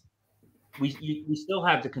we still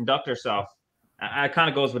have to conduct ourselves. It kind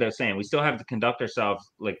of goes without saying. We still have to conduct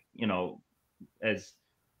ourselves like, as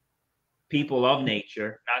people of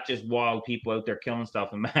nature, not just wild people out there killing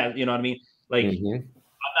stuff and mad. You know what I mean? Like, I'm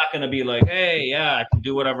not going to be like, hey, yeah, I can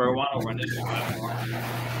do whatever I want over this.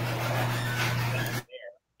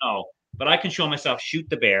 No, but I can show myself shoot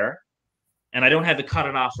the bear, and I don't have to cut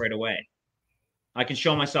it off right away. I can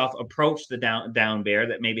show myself approach the down bear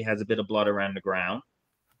that maybe has a bit of blood around the ground,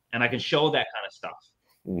 and I can show that kind of stuff,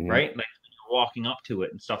 right? Like walking up to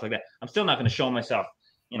it and stuff like that. I'm still not going to show myself,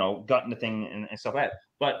 gutting the thing and stuff like that.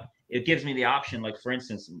 But it gives me the option, like, for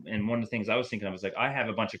instance, and one of the things I was thinking of was like, I have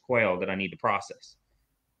a bunch of quail that I need to process,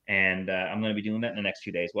 and I'm going to be doing that in the next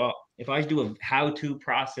few days. Well, if I do a how-to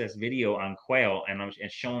process video on quail, and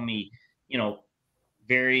it's showing me,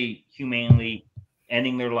 very humanely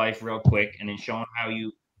ending their life real quick, and then showing how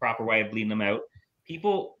you proper way of bleeding them out.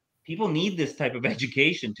 People need this type of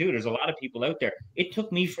education too. There's a lot of people out there. It took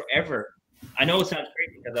me forever. I know it sounds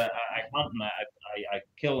crazy because I hunt and I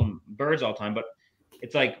kill birds all the time, but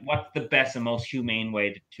it's like, what's the best and most humane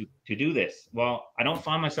way to do this? Well, I don't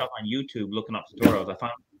find myself on YouTube looking up tutorials. I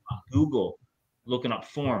find myself on Google looking up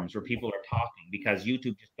forums where people are talking, because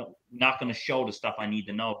YouTube just not going to show the stuff I need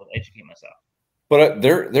to know to educate myself. But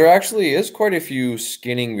there actually is quite a few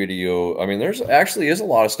skinning video. I mean, there's actually is a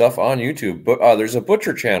lot of stuff on YouTube. But there's a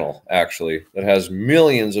butcher channel actually that has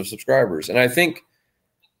millions of subscribers, and I think,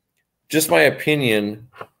 just my opinion,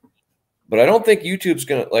 but I don't think YouTube's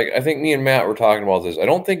gonna, like, I think me and Matt were talking about this. I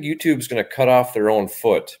don't think YouTube's gonna cut off their own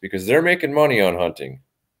foot, because they're making money on hunting.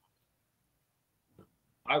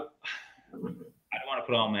 I don't want to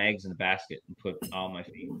put all my eggs in the basket and put all my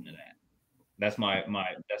feet into that. That's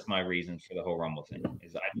my reason for the whole Rumble thing,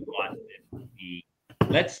 is I want it to be,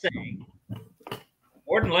 let's say,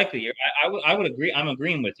 more than likely, I would agree. I'm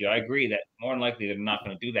agreeing with you. I agree that more than likely they're not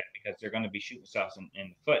going to do that, because they're going to be shooting themselves in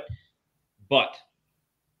the foot. But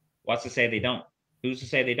what's to say they don't? Who's to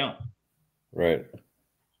say they don't? Right.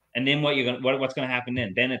 And then what's going to happen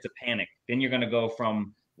then? Then it's a panic. Then you're going to go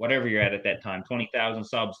from whatever you're at that time, 20,000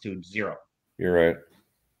 subs, to 0. You're right.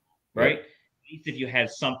 Right. Yep. At least if you had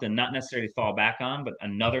something, not necessarily fall back on, but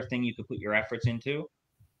another thing you could put your efforts into,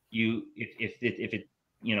 if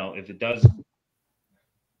it does,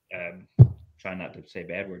 try not to say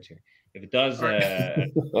bad words here. If it does,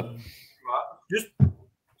 just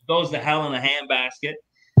goes to hell in a handbasket,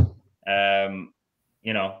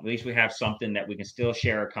 at least we have something that we can still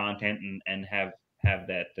share our content and have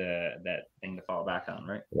that thing to fall back on,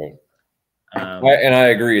 right? Right. And I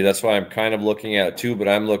agree. That's why I'm kind of looking at it too. But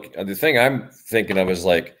the thing I'm thinking of is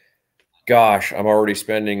like, gosh, I'm already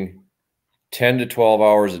spending 10 to 12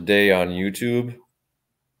 hours a day on YouTube.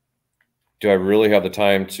 Do I really have the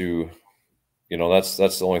time to, that's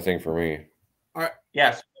the only thing for me. All right.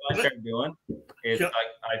 Yes. So what I started doing is I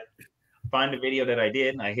find a video that I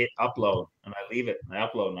did, and I hit upload, and I leave it, and I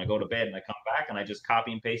upload, and I go to bed, and I come back, and I just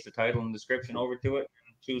copy and paste the title and description over to it,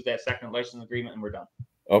 and choose that second license agreement, and we're done.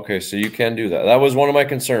 Okay, so you can do that. That was one of my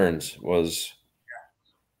concerns. Was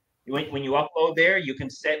when you upload there, you can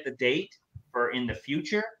set the date for in the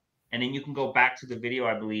future, and then you can go back to the video,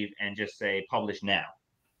 I believe, and just say publish now.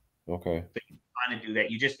 Okay. So you're trying to do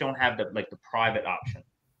that. You just don't have the private option.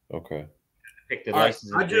 Okay. Pick the Right.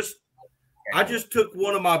 license. I just took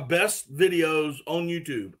one of my best videos on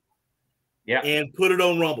YouTube, and put it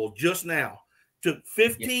on Rumble just now. Took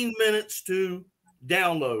 15 minutes to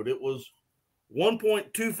download. It was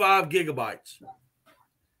 1.25 gigabytes.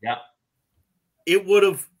 Yeah. It would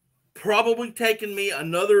have probably taken me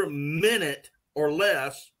another minute or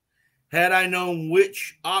less had I known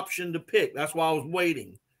which option to pick. That's why I was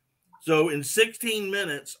waiting. So in 16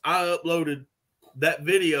 minutes, I uploaded that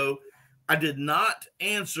video. I did not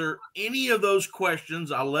answer any of those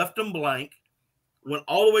questions. I left them blank, went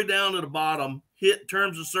all the way down to the bottom, hit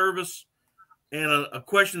terms of service and a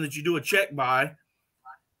question that you do a check by,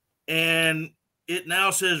 and it now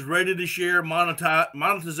says ready to share,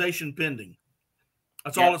 monetization pending.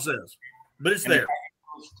 That's all it says, but it's there.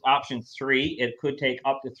 Option 3, it could take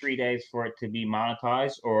up to 3 days for it to be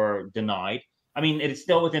monetized or denied. I mean, it's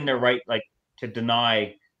still within their right, like, to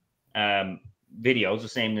deny videos, the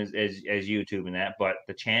same as YouTube and that, but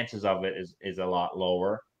the chances of it is a lot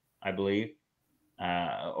lower, I believe,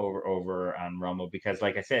 over on Rumble, because,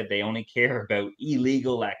 like I said, they only care about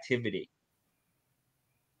illegal activity.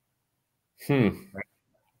 Right?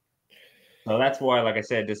 So that's why, like I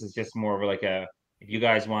said, this is just more of like if you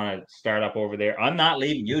guys want to start up over there, I'm not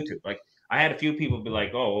leaving YouTube. Like, I had a few people be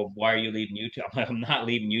like, "Oh, well, why are you leaving YouTube?" I'm like, I'm not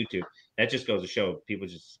leaving YouTube. That just goes to show people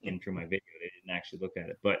just skimmed through my video. They didn't actually look at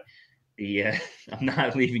it. But I'm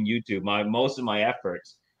not leaving YouTube. Most of my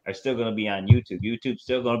efforts are still going to be on YouTube. YouTube's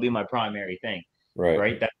still going to be my primary thing.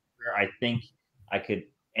 Right. That's where I think I could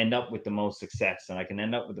end up with the most success, and I can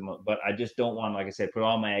end up with the most. But I just don't want, like I said, put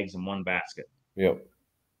all my eggs in one basket. Yep.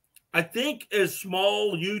 I think as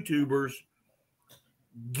small YouTubers,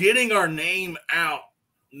 getting our name out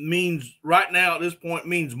means right now at this point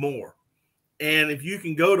means more. And if you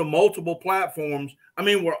can go to multiple platforms, I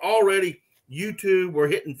mean, we're already YouTube, we're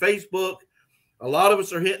hitting Facebook. A lot of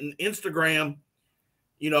us are hitting Instagram.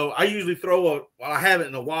 You know, I usually I haven't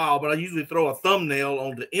in a while, but I usually throw a thumbnail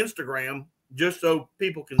onto Instagram just so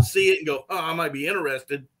people can see it and go, oh, I might be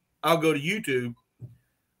interested. I'll go to YouTube.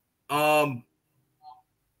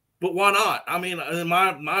 But why not? I mean,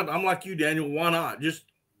 I'm like you, Daniel. Why not? Just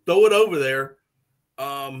throw it over there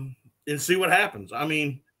and see what happens. I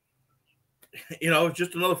mean, you know, it's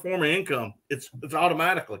just another form of income. It's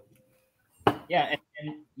automatically. Yeah,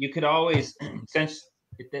 and you could always, since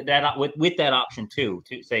that with that option too,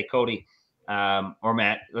 to say, Cody or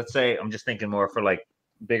Matt, let's say, I'm just thinking more for like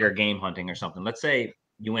bigger game hunting or something. Let's say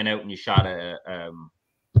you went out and you shot a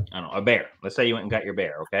bear. Let's say you went and got your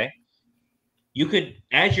bear. Okay. You could,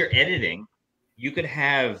 as you're editing, you could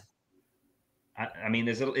have, I mean,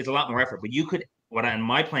 it's a lot more effort, but you could,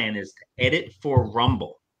 my plan is to edit for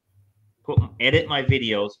Rumble, edit my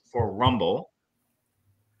videos for Rumble,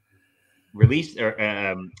 release or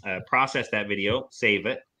process that video, save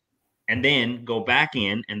it, and then go back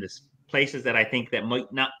in, and the places that I think that might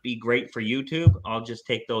not be great for YouTube, I'll just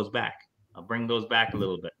take those back. I'll bring those back a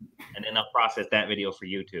little bit, and then I'll process that video for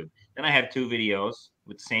YouTube. Then I have 2 videos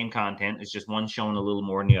with the same content. It's just one showing a little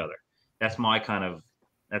more than the other. That's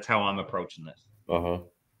that's how I'm approaching this.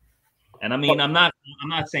 And I mean, I'm not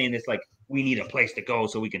saying this like we need a place to go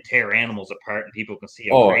so we can tear animals apart and people can see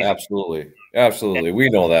them. Oh, crazy. Absolutely. We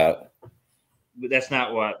know that. That's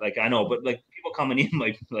not what, like, I know, but like people coming in,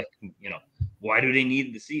 like, you know, why do they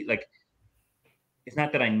need to see? Like, it's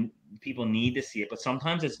not that people need to see it, but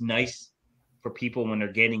sometimes it's nice for people when they're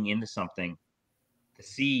getting into something to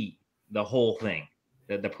see the whole thing,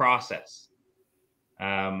 the process.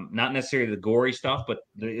 Not necessarily the gory stuff, but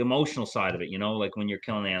the emotional side of it, you know, like when you're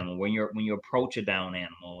killing an animal, when you approach a down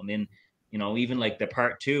animal, and then, you know, even like the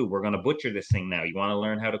part 2, we're going to butcher this thing now. You want to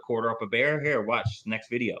learn how to quarter up a bear? Here, watch the next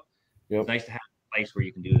video. Yep. It's nice to have a place where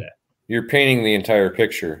you can do that. You're painting the entire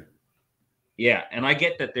picture. Yeah. And I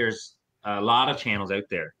get that there's a lot of channels out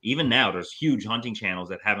there. Even now, there's huge hunting channels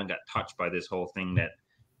that haven't got touched by this whole thing, that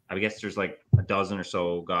I guess there's like a dozen or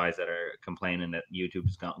so guys that are complaining that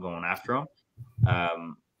YouTube's going after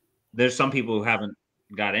them. There's some people who haven't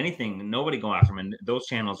got anything, nobody going after them, and those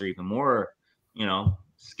channels are even more, you know,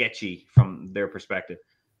 sketchy from their perspective.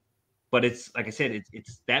 But it's like I said,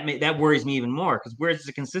 it's that worries me even more, because where's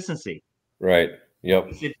the consistency? Right. Yep.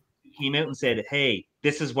 If it came out and said, "Hey,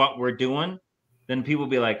 this is what we're doing," then people will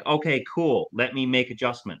be like, "Okay, cool, let me make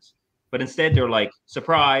adjustments." But instead, they're like,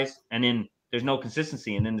 "Surprise!" and then there's no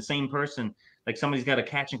consistency, and then the same person, like somebody's got a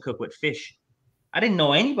catch and cook with fish. I didn't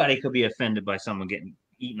know anybody could be offended by someone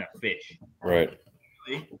eating a fish. Right.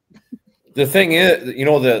 The thing is, you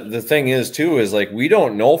know, the thing is too, is like, we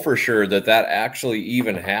don't know for sure that actually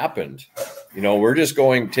even happened. You know, we're just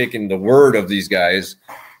taking the word of these guys.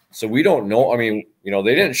 So we don't know. I mean, you know,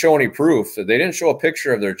 they didn't show any proof. They didn't show a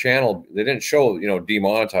picture of their channel. They didn't show, you know,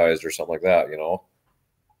 demonetized or something like that, you know?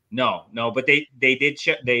 No, but they did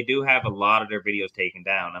they do have a lot of their videos taken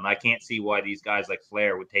down, and I can't see why these guys like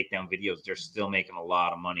Flair would take down videos they're still making a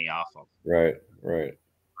lot of money off of. Right.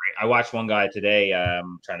 I watched one guy today.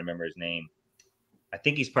 I'm trying to remember his name. I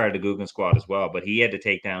think he's part of the Guggen Squad as well, but he had to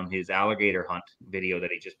take down his alligator hunt video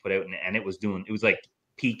that he just put out, and it was like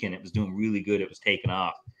peaking. It was doing really good. It was taking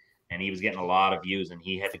off, and he was getting a lot of views, and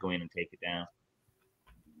he had to go in and take it down.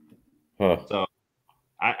 Huh. So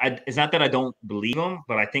it's not that I don't believe him,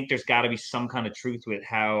 but I think there's got to be some kind of truth with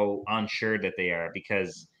how unsure that they are,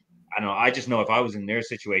 because I don't know. I just know if I was in their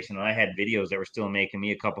situation and I had videos that were still making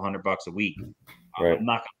me a couple $100 a week, right. I'm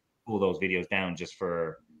not going to pull those videos down just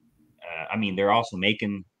for. I mean, they're also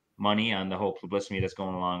making money on the whole publicity that's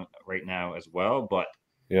going along right now as well. But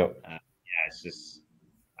yeah, it's just,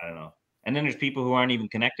 I don't know. And then there's people who aren't even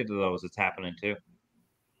connected to those. It's happening too.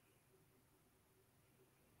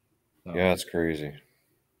 So, yeah, it's crazy.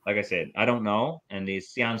 Like I said, I don't know. And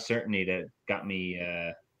it's the uncertainty that got me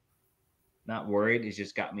not worried. It's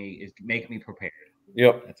just it's making me prepared.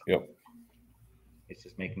 Yep. It's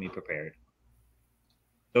just making me prepared.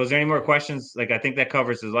 So is there any more questions? Like, I think that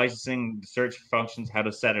covers the licensing, the search functions, how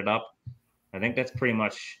to set it up. I think that's pretty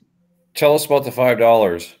much. Tell us about the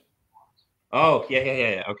 $5. Oh,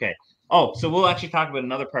 yeah. Okay. Oh, so we'll actually talk about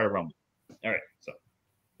another part of Rumble. All right. So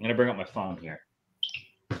I'm going to bring up my phone here.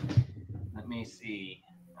 Let me see.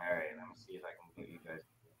 All right. Let me see if I can get you guys.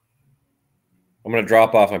 I'm going to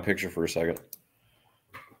drop off my picture for a second.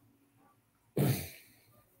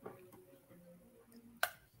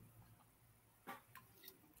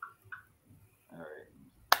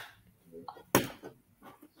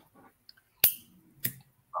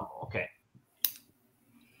 Okay.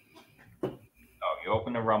 Oh, you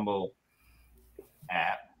open the Rumble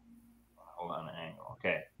app. Hold on an angle.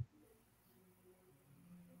 Okay.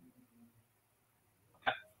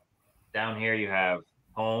 Down here you have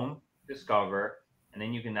home, discover, and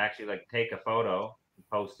then you can actually like take a photo and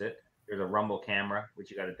post it. There's a Rumble camera, which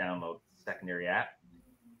you got to download, secondary app.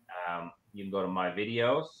 You can go to my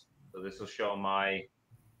videos. So this will show my,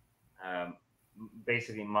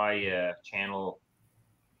 basically my channel.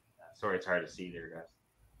 Sorry, it's hard to see there, guys.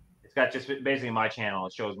 It's got just basically my channel.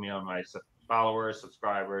 It shows me on my followers,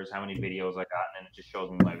 subscribers, how many videos I got, and then it just shows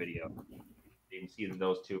me my video. You can see that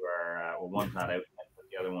those two are, well, one's not out yet, but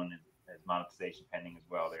the other one is monetization pending as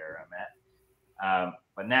well there, Matt.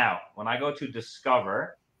 But now, when I go to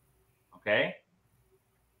discover, okay?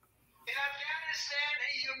 In Afghanistan,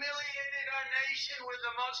 he humiliated our nation with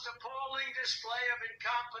the most appalling display of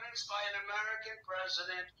incompetence by an American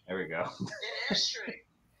president. There we go. In history.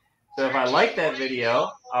 So if I like that video,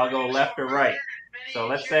 I'll go left or right. So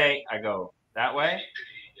let's say I go that way.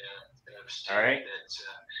 All right.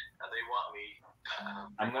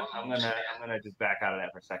 I'm gonna just back out of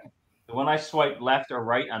that for a second. So when I swipe left or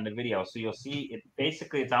right on the video, so you'll see it.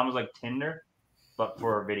 Basically, it's almost like Tinder, but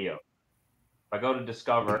for a video. If I go to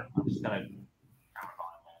discover, I'm just gonna.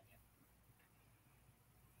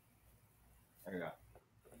 There we go.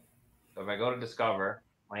 So if I go to discover,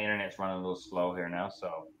 my internet's running a little slow here now,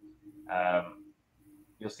 so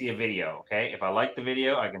you'll see a video. Okay, if I like the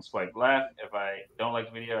video, I can swipe left. If I don't like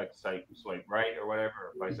the video, I can swipe right or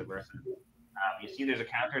whatever, or vice versa. You see, there's a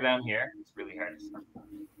counter down here. It's really hard to see.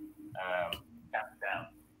 Count it down.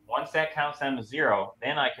 Once that counts down to 0,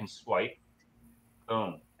 then I can swipe.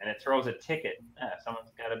 Boom, and it throws a ticket.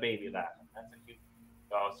 Someone's got a baby laughing. That's a cute.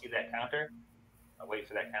 So I'll see that counter. I'll wait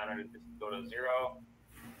for that counter to just go to 0.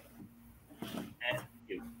 And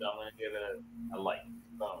so I'm going to give it a like.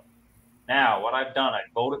 Boom. Now, what I've done, I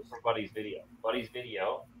voted for Buddy's video. Buddy's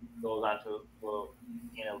video goes onto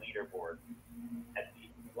in a leaderboard.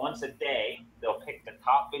 Once a day, they'll pick the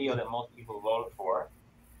top video that most people voted for,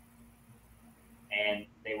 and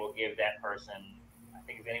they will give that person, I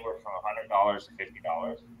think it's anywhere from $100 to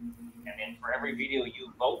 $50. And then for every video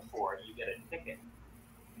you vote for, you get a ticket.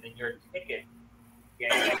 And then your ticket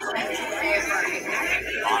gets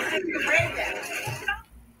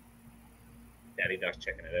Daddy Duck's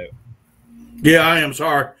checking it out. Yeah, I am.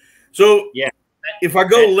 Sorry. So yeah, if I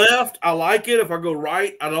go left, I like it. If I go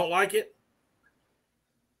right, I don't like it.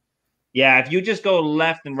 Yeah, if you just go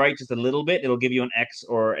left and right just a little bit, it'll give you an X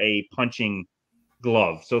or a punching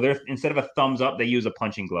glove. So there's, instead of a thumbs up, they use a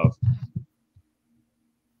punching glove.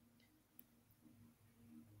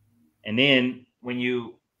 And then when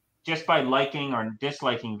you just by liking or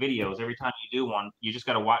disliking videos, every time you do one, you just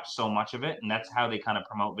got to watch so much of it. And that's how they kind of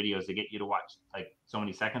promote videos. They get you to watch like so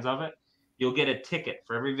many seconds of it. You'll get a ticket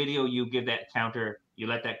for every video you give that counter. You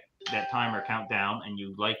let that timer count down and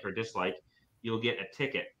you like or dislike, you'll get a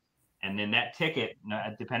ticket. And then that ticket,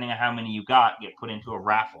 depending on how many you got, get put into a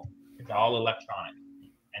raffle. It's all electronic.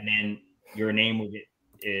 And then your name will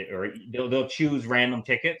get, or they'll choose random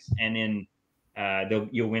tickets, and then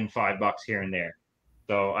you'll win $5 here and there.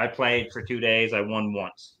 So I played for 2 days. I won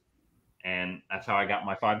once, and that's how I got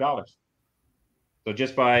my $5. So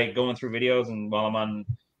just by going through videos, and while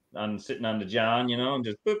I'm sitting on the John, and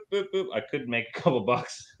just boop boop boop, I could make a couple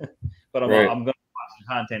bucks. But I'm going to watch some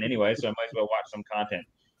content anyway, so I might as well watch some content.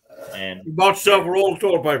 And you bought yourself a roll of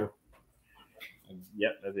toilet paper.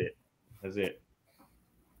 Yep, that's it.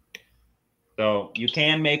 So you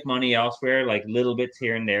can make money elsewhere, like little bits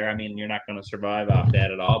here and there. I mean, you're not going to survive off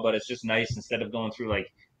that at all, but it's just nice instead of going through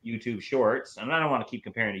like YouTube Shorts. And I don't want to keep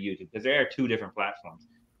comparing to YouTube because there are two different platforms.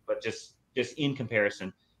 But just in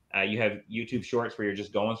comparison, you have YouTube Shorts where you're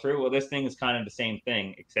just going through. Well, this thing is kind of the same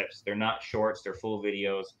thing, except they're not shorts; they're full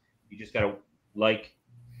videos. You just got to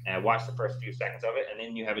watch the first few seconds of it, and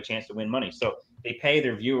then you have a chance to win money. So they pay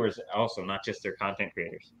their viewers also, not just their content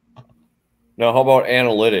creators. Now, how about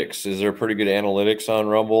analytics? Is there pretty good analytics on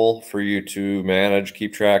Rumble for you to manage,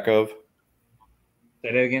 keep track of?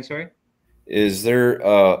 Say that again, sorry? Is there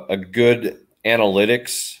a good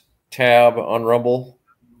analytics tab on Rumble?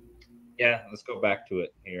 Yeah, let's go back to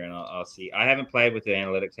it here, and I'll see. I haven't played with the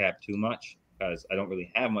analytics tab too much because I don't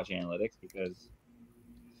really have much analytics because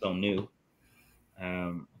it's so new.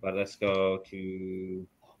 But let's go to,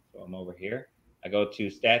 so I'm over here. I go to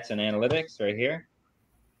stats and analytics right here.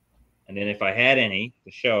 And then if I had any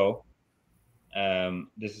to show,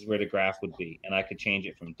 this is where the graph would be. And I could change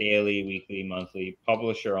it from daily, weekly, monthly,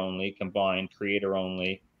 publisher only, combined, creator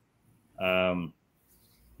only.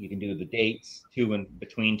 You can do the dates,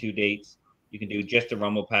 between two dates. You can do just a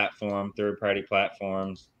Rumble platform, third-party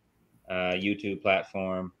platforms, YouTube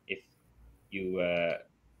platform. If you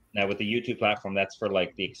now with the YouTube platform, that's for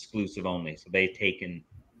like the exclusive only. So they've taken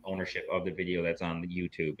ownership of the video that's on the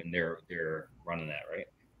YouTube, and they're running that, right?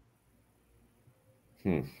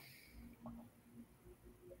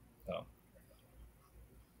 So,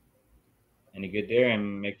 any good there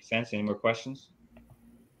and make sense? Any more questions?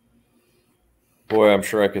 Boy, I'm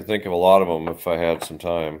sure I could think of a lot of them if I had some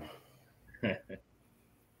time.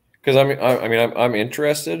 Because I'm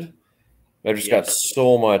interested. I've just got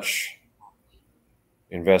so much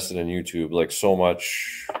invested in YouTube, like so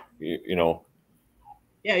much, Yeah,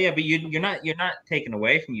 but you're not taken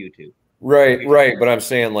away from YouTube. Right. But I'm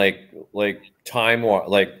saying like time,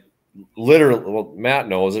 like literally. Well, Matt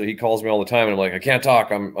knows it. He calls me all the time, and I'm like, I can't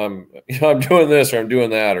talk. I'm doing this or I'm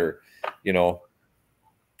doing that, or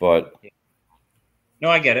But no,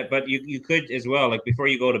 I get it. But you could as well, like before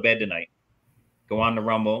you go to bed tonight, go on to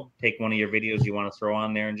Rumble, take one of your videos you want to throw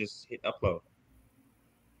on there, and just hit upload.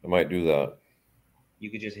 I might do that.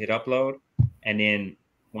 You could just hit upload, and then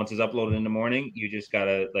once it's uploaded in the morning, you just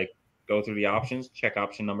gotta like go through the options, check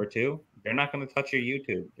option number 2. They're not going to touch your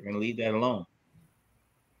YouTube. They're going to leave that alone.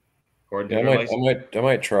 I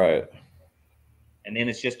might try it. And then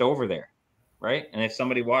it's just over there, right? And if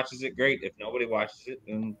somebody watches it, great. If nobody watches it,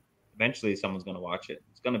 then eventually someone's going to watch it.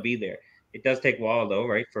 It's going to be there. It does take a while though,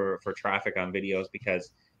 right, for traffic on videos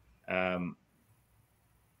because, unless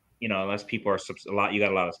people are you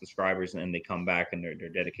got a lot of subscribers and they come back and they're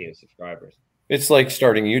dedicated subscribers. It's like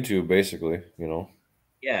starting YouTube, basically,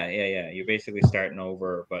 Yeah. You're basically starting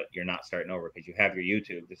over, but you're not starting over because you have your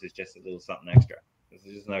YouTube. This is just a little something extra. This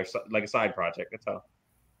is just another, like a side project. That's all.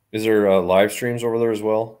 Is there live streams over there as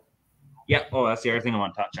well? Yeah. Oh, that's the other thing I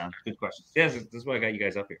want to touch on. Good question. Yes, this is why I got you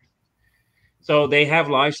guys up here. So they have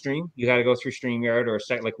live stream. You got to go through StreamYard or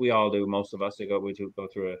like we all do. Most of us, we go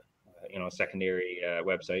through a secondary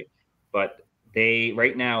website. But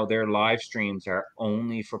right now their live streams are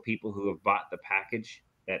only for people who have bought the package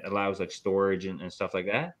that allows like storage and stuff like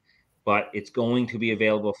that. But it's going to be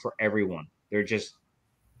available for everyone. They're just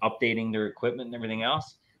updating their equipment and everything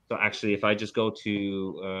else. So actually, if I just go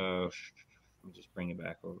to, let me just bring it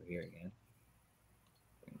back over here again.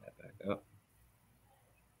 Bring that back up.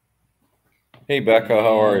 Hey, Becca,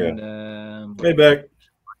 how are you? Hey, Beck.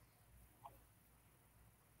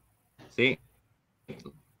 See?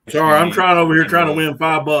 Sorry, I'm trying to win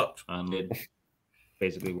 $5.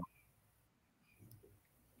 Basically.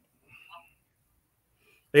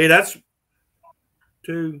 Hey, that's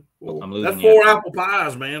 2. That's 4 apple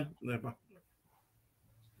pies, man.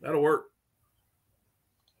 That'll work.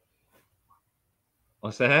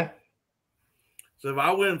 What's that? So if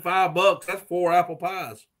I win $5, that's 4 apple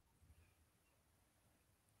pies.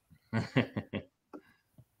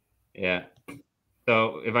 Yeah.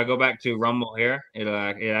 So if I go back to Rumble here, it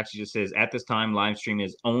actually just says at this time live stream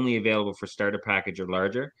is only available for starter package or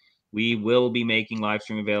larger. We will be making live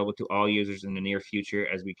stream available to all users in the near future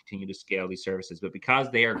as we continue to scale these services. But because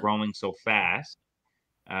they are growing so fast,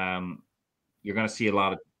 you're going to see a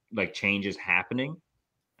lot of like changes happening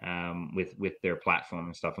with their platform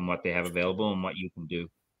and stuff and what they have available and what you can do.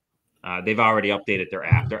 They've already updated their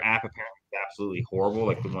app. Their app apparently is absolutely horrible,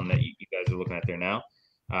 like the one that you guys are looking at there now.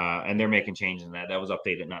 And they're making changes in that. That was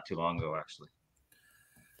updated not too long ago, actually.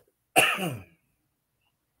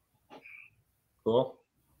 Cool.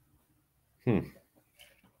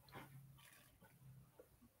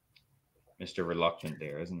 Mr. Reluctant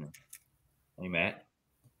there, isn't it? Hey, Matt.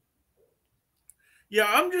 Yeah,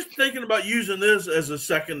 I'm just thinking about using this as a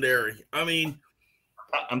secondary. I mean,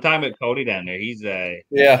 I'm talking about Cody down there. He's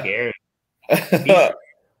scared. I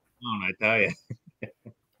tell you.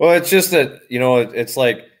 Well, it's just that, you know, it's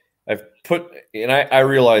like I've put, and I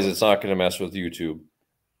realize it's not going to mess with YouTube.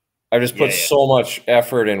 I've just put so much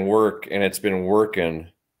effort and work, and it's been working.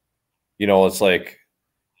 You know, it's like,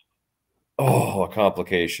 a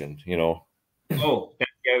complication, you know. Oh,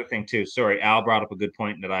 that's the other thing too. Sorry, Al brought up a good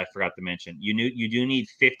point that I forgot to mention. You do need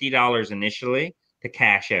 $50 initially to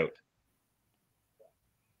cash out.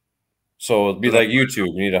 So it'd be like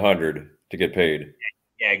YouTube. You need 100 to get paid.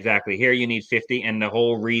 Yeah, exactly. Here you need 50, and the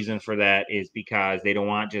whole reason for that is because they don't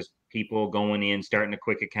want just people going in, starting a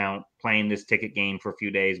quick account, playing this ticket game for a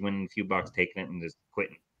few days, winning a few bucks, taking it, and just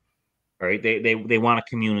quitting. All right, they want a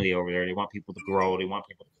community over there. They want people to grow. They want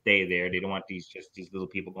people to stay there. They don't want these little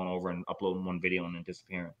people going over and uploading one video and then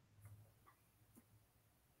disappearing.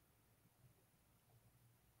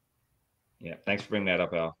 Yeah, thanks for bringing that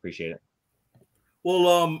up, Al. Appreciate it.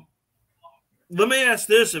 Well, let me ask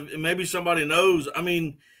this, if maybe somebody knows. I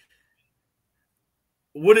mean,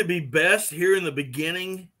 would it be best here in the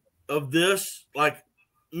beginning of this? Like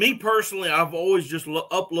me personally, I've always just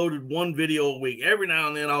uploaded one video a week. Every now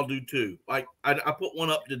and then I'll do two. Like I put one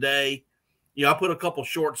up today. I put a couple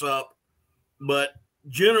shorts up, but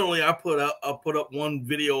generally I put up one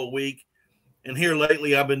video a week. And here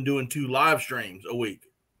lately I've been doing 2 live streams a week.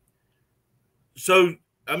 So,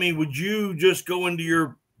 I mean, would you just go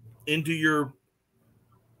into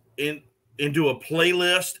a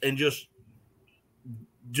playlist and just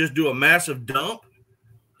do a massive dump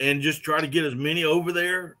and just try to get as many over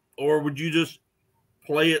there, or would you just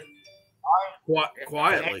play it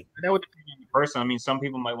quietly? That would depend on the person. I mean, some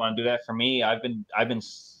people might want to do that. For me, I've been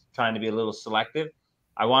trying to be a little selective.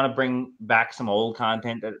 I want to bring back some old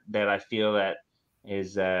content that I feel that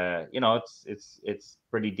is it's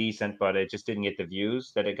pretty decent, but it just didn't get the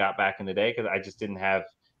views that it got back in the day because I just didn't have.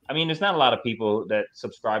 I mean, there's not a lot of people that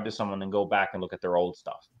subscribe to someone and go back and look at their old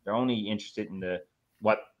stuff. They're only interested in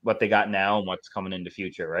what they got now and what's coming in the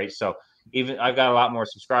future, right? So even I've got a lot more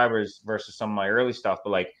subscribers versus some of my early stuff, but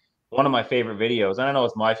like one of my favorite videos, and I know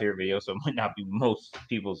it's my favorite video, so it might not be most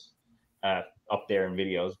people's up there in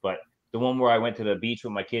videos, but the one where I went to the beach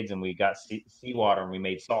with my kids and we got seawater and we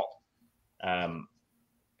made salt.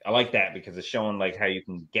 I like that because it's showing like how you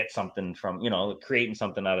can get something from, creating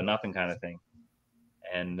something out of nothing kind of thing.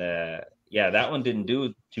 And that one didn't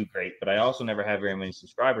do too great, but I also never had very many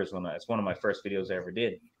subscribers it's one of my first videos I ever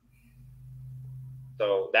did.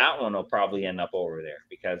 So that one will probably end up over there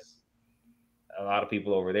because a lot of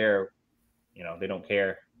people over there, they don't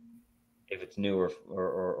care if it's new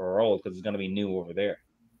or old because it's going to be new over there.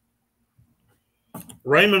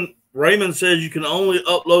 Raymond says you can only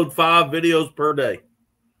upload 5 videos per day.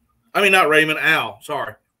 I mean, not Raymond, Al.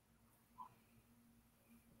 Sorry.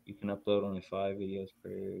 You can upload only 5 videos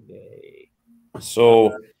per day.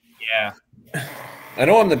 So, yeah. I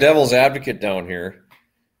know I'm the devil's advocate down here.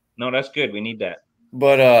 No, that's good. We need that.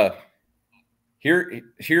 But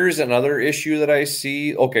here's another issue that I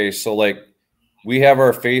see. Okay, so like we have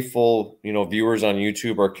our faithful, viewers on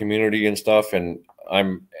YouTube, our community and stuff, and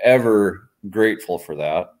I'm ever grateful for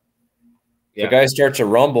that. Yeah. If a guy starts a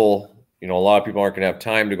Rumble, a lot of people aren't going to have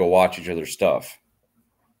time to go watch each other's stuff.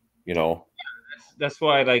 That's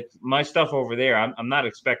why, like, my stuff over there, I'm not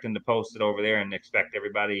expecting to post it over there and expect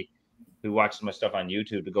everybody who watches my stuff on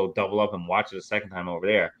YouTube to go double up and watch it a second time over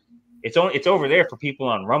there. It's over there for people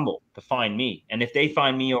on Rumble to find me. And if they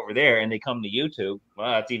find me over there and they come to YouTube,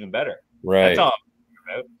 well, that's even better. Right. That's all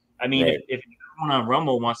I'm about. I mean, right. if someone on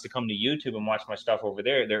Rumble wants to come to YouTube and watch my stuff over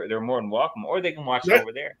there, they're more than welcome, or they can watch it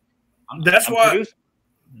over there. I'm why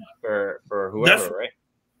for whoever, right?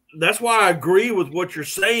 That's why I agree with what you're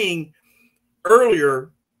saying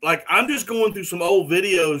earlier. Like, I'm just going through some old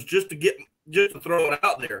videos just to throw it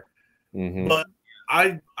out there. Mm-hmm. But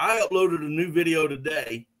I uploaded a new video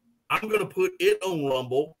today. I'm going to put it on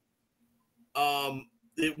Rumble.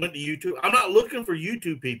 It went to YouTube. I'm not looking for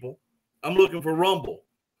YouTube people. I'm looking for Rumble.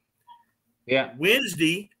 Yeah.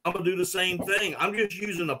 Wednesday, I'm going to do the same thing. I'm just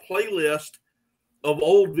using a playlist of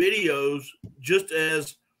old videos just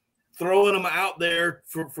as throwing them out there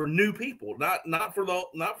for new people, not for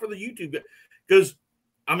the YouTube, because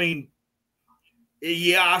I mean,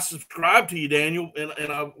 yeah, I subscribe to you, Daniel,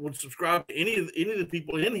 and I would subscribe to any of the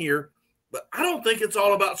people in here, but I don't think it's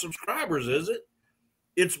all about subscribers, is it?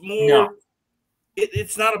 It's more. No.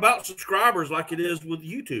 It's not about subscribers like it is with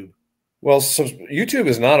YouTube. Well, so YouTube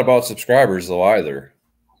is not about subscribers though either.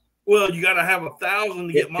 Well, you got to have 1,000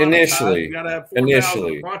 to get monetized. Initially, You got to have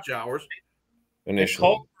 4,000 watch hours. Initially, the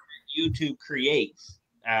culture YouTube creates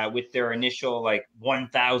with their initial like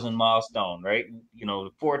 1,000 milestone, right?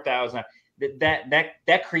 4,000.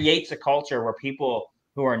 That creates a culture where people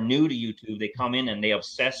who are new to YouTube, they come in and they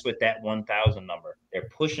obsess with that 1,000 number. They're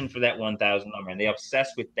pushing for that 1,000 number, and they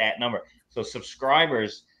obsess with that number. So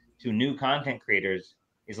subscribers to new content creators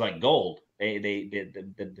is like gold.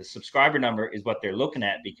 The subscriber number is what they're looking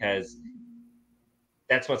at, because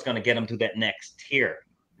that's what's going to get them to that next tier,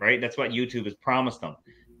 right? That's what YouTube has promised them,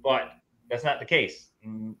 but that's not the case.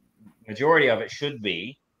 Majority of it should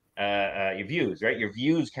be your views, right? Your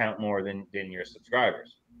views count more than your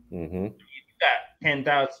subscribers. Mm-hmm. If you've got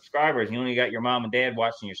 10,000 subscribers, you only got your mom and dad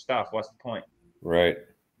watching your stuff. What's the point? Right.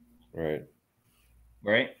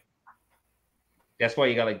 That's why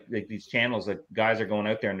you got like these channels that guys are going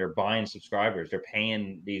out there and they're buying subscribers. They're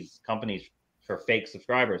paying these companies for fake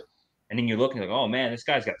subscribers. And then you look and you're like, oh man, this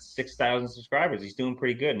guy's got 6,000 subscribers. He's doing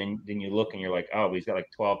pretty good. And then you look and you're like, oh, he's got like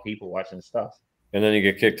 12 people watching his stuff. And then you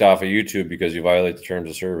get kicked off of YouTube because you violate the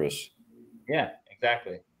terms of service. Yeah,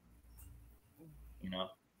 exactly.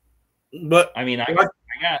 But I mean, I got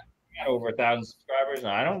over 1,000 subscribers, and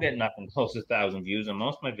I don't get nothing close to 1,000 views on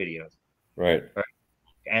most of my videos. Right.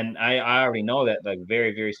 And I already know that like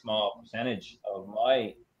very, very small percentage of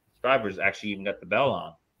my subscribers actually even got the bell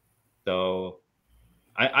on. So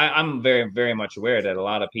I'm very, very much aware that a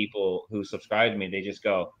lot of people who subscribe to me, they just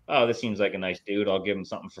go, oh, this seems like a nice dude. I'll give him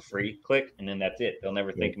something for free. Click. And then that's it. They'll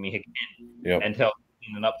never think of me again until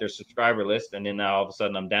cleaning up their subscriber list. And then now all of a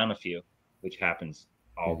sudden I'm down a few, which happens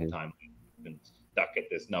all the time. I've been stuck at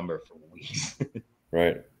this number for weeks.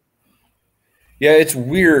 Right. Yeah, it's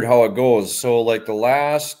weird how it goes. So like the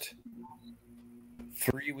last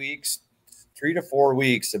 3 weeks, 3 to 4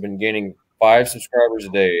 weeks, I've been gaining 5 subscribers a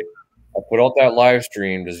day. I put out that live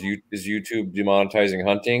stream. Is YouTube demonetizing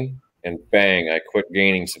hunting? And bang, I quit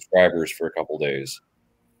gaining subscribers for a couple days.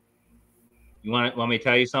 You want me to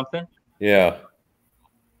tell you something? Yeah.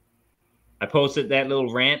 I posted that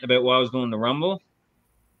little rant about why I was going to Rumble.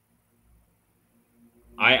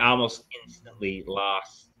 I almost instantly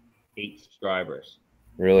lost 8 subscribers.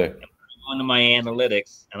 Really? And I go into my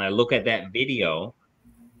analytics and I look at that video.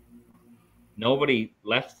 Nobody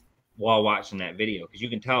left while watching that video, because you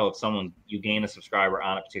can tell if you gain a subscriber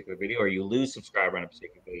on a particular video or you lose subscriber on a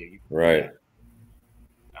particular video. Right.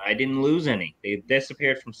 I didn't lose any. They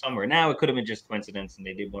disappeared from somewhere. Now it could have been just coincidence, and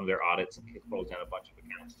they did one of their audits and closed down a bunch of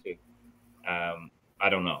accounts too. I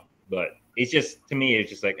don't know, but it's just, to me, it's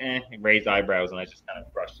just like it raised eyebrows, and I just kind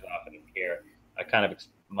of brushed it off. I didn't care. I kind of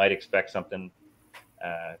might expect something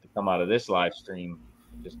to come out of this live stream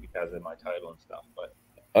just because of my title and stuff. But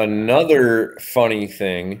another funny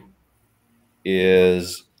thing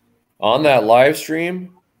is on that live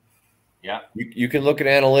stream, you can look at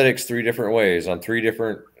analytics 3 different ways on 3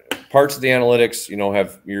 different parts of the analytics.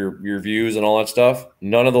 Have your views and all that stuff.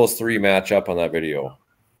 None of those 3 match up on that video.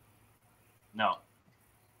 No,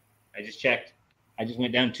 I just checked. I just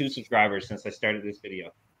went down 2 subscribers since I started this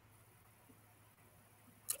video.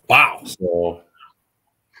 Wow. So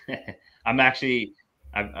I'm actually,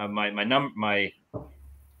 I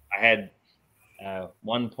had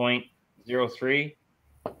 1.03K,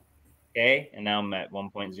 and now I'm at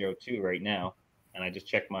 1.02 right now. And I just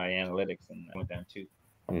checked my analytics, and I went down 2.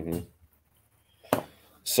 Mm-hmm.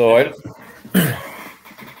 So I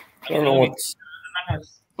don't know what's.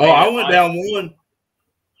 I went down 1.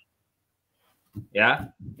 Yeah.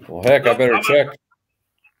 Well, heck, I better check.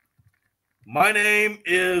 My name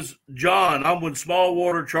is John. I'm with Small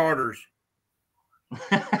Water Charters.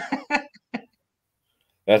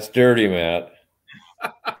 That's dirty, Matt.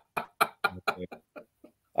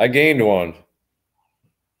 I gained 1.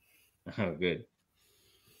 Oh, good.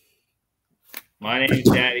 My name is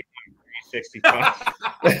Daddy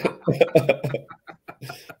 365.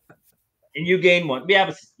 And you gained 1. Yeah,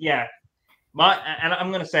 but yeah. And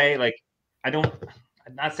I'm gonna say, like, I'm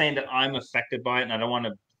not saying that I'm affected by it, and I don't want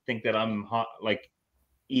to think that I'm like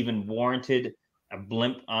even warranted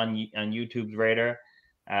blimp on YouTube's radar.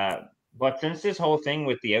 But since this whole thing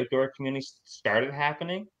with the outdoor community started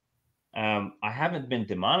happening, I haven't been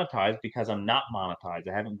demonetized because I'm not monetized.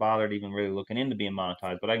 I haven't bothered even really looking into being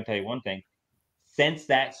monetized. But I can tell you one thing: since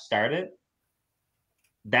that started,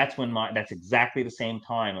 that's exactly the same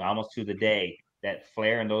time, almost to the day that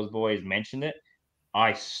Flair and those boys mentioned it.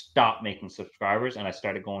 I stopped making subscribers and I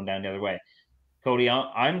started going down the other way. Cody,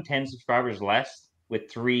 I'm 10 subscribers less with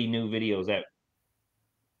 3 new videos out.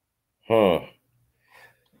 Huh.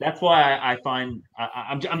 That's why I find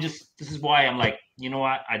I'm just, this is why I'm like, you know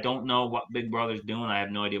what? I don't know what Big Brother's doing. I have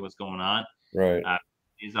no idea what's going on. Right.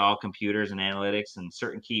 It's all computers and analytics and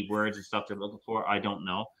certain keywords and stuff they're looking for. I don't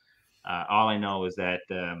know. All I know is that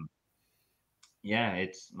yeah,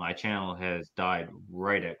 it's my channel has died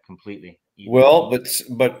right out completely. Well,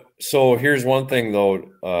 but so here's one thing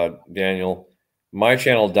though, Daniel. My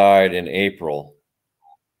channel died in April.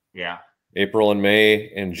 Yeah. April and May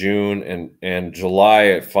and June and July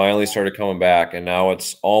it finally started coming back, and now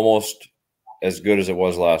it's almost as good as it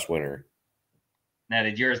was last winter. Now,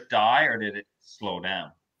 did yours die or did it slow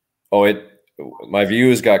down? Oh, my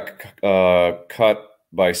views got cut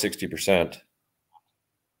by 60%.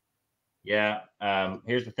 Yeah.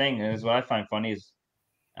 Here's the thing. This is what I find funny is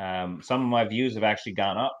some of my views have actually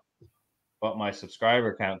gone up, but my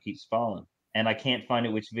subscriber count keeps falling, and I can't find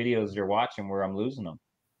out which videos they're watching where I'm losing them.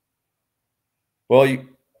 Well,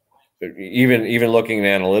 even looking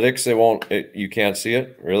at analytics, you can't see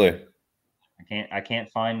it, really. I can't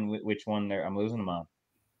find which one I'm losing them on.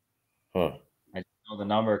 Huh. I just know the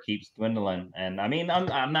number keeps dwindling, and I mean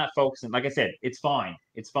I'm not focusing. Like I said, it's fine.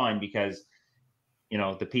 It's fine because you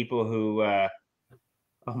know the people who. Oh,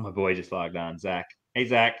 my boy just logged on, Zach. Hey,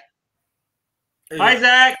 Zach. Hey. Hi,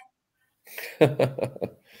 Zach.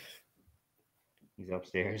 He's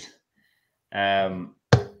upstairs.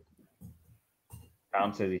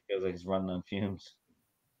 Tom says he feels like he's running on fumes.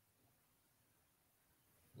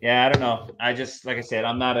 Yeah, I don't know. I just, like I said,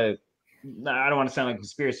 I don't want to sound like a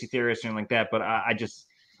conspiracy theorist or anything like that, but I just,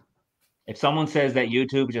 if someone says that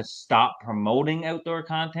YouTube just stopped promoting outdoor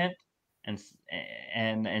content and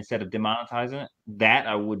instead of demonetizing it, that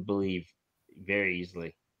I would believe very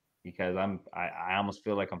easily, because I almost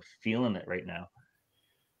feel like I'm feeling it right now.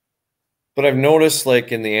 But I've noticed,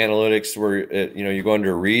 like in the analytics, where you go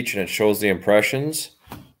under reach and it shows the impressions.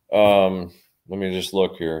 Let me just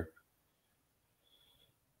look here.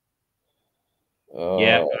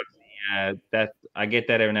 Yeah, that I get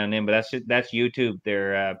that every now and then, but that's YouTube.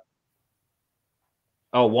 They're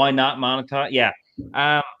oh, why not monetize? Yeah,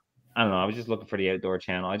 I don't know. I was just looking for the outdoor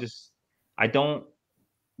channel. I don't.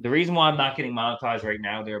 The reason why I'm not getting monetized right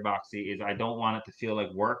now, there, Boxy, is I don't want it to feel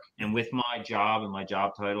like work. And with my job and my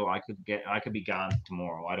job title, I could be gone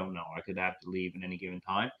tomorrow. I don't know. I could have to leave at any given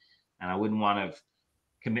time, and I wouldn't want to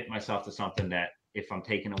commit myself to something that if I'm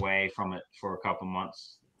taken away from it for a couple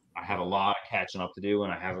months, I have a lot of catching up to do,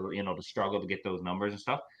 and I have to struggle to get those numbers and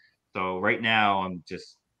stuff. So right now, I'm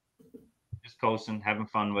just coasting, having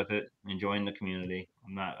fun with it, enjoying the community.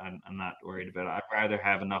 I'm not worried about it. I'd rather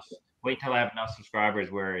wait till I have enough subscribers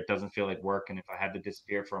where it doesn't feel like work. And if I had to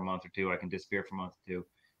disappear for a month or two, I can disappear for a month or two,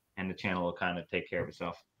 and the channel will kind of take care of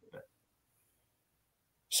itself.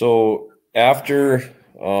 So after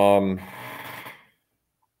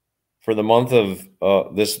for the month of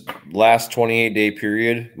this last 28-day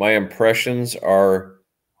period, my impressions are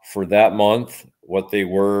for that month what they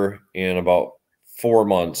were in about 4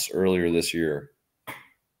 months earlier this year.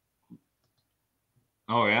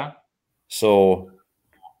 Oh yeah. So,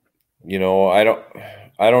 I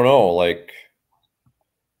don't know. Like,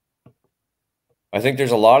 I think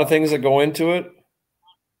there's a lot of things that go into it.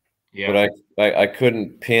 Yeah. But I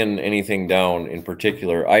couldn't pin anything down in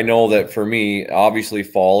particular. I know that for me, obviously,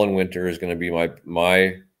 fall and winter is going to be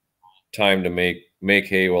my time to make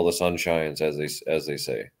hay while the sun shines, as they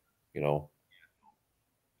say.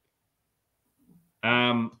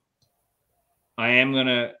 I am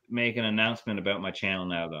gonna make an announcement about my channel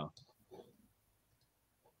now, though,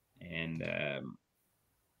 and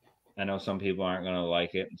I know some people aren't gonna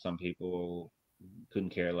like it, and some people couldn't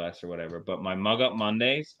care less or whatever. But my Mug Up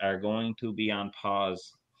Mondays are going to be on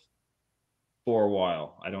pause for a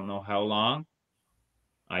while. I don't know how long.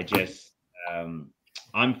 I just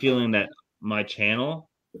I'm feeling that my channel,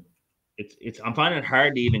 I'm finding it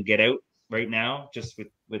hard to even get out right now, just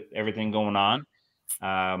with everything going on.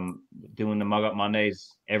 Doing the Mug Up Mondays,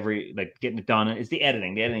 getting it done. It's the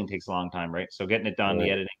editing. The editing takes a long time, right? So getting it done, right.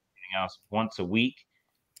 The editing, everything else once a week.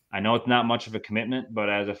 I know it's not much of a commitment, but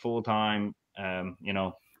as a full-time,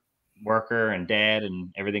 worker and dad and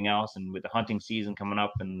everything else, and with the hunting season coming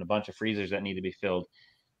up and a bunch of freezers that need to be filled,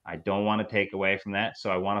 I don't want to take away from that. So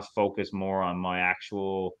I want to focus more on my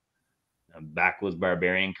actual backwoods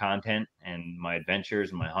barbarian content and my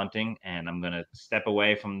adventures and my hunting. And I'm going to step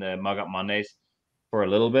away from the Mug Up Mondays for a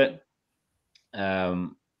little bit.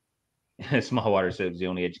 Small water so it was the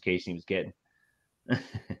only education he was getting.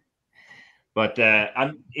 But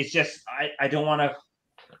it's just, I don't want to,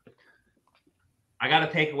 I got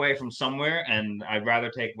to take away from somewhere, and I'd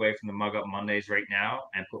rather take away from the Mug Up Mondays right now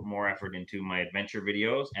and put more effort into my adventure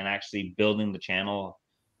videos and actually building the channel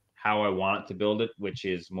how I want to build it, which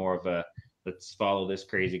is more of a let's follow this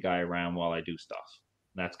crazy guy around while I do stuff.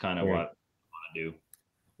 That's kind of what I want to do.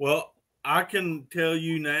 Well, I can tell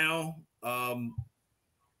you now,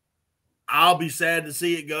 I'll be sad to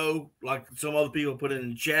see it go, like some other people put it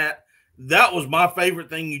in the chat. That was my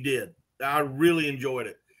favorite thing you did. I really enjoyed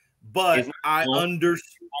it. But I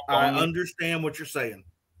understand what you're saying.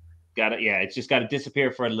 Got it. Yeah, it's just got to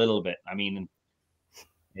disappear for a little bit. I mean,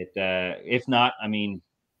 if not, I mean,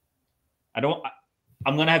 I'm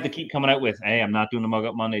gonna have to keep coming out with, hey, I'm not doing the Mug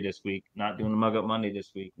Up Monday this week. Not doing the Mug Up Monday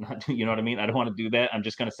this week. You know what I mean? I don't want to do that. I'm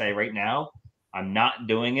just gonna say right now, I'm not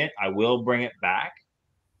doing it. I will bring it back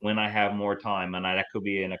when I have more time, and that could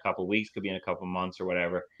be in a couple of weeks, could be in a couple of months or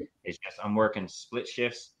whatever. It's just I'm working split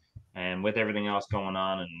shifts, and with everything else going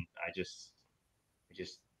on, and I just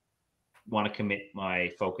want to commit my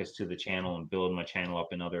focus to the channel and build my channel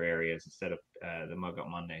up in other areas instead of the Mug Up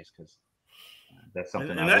Mondays, because that's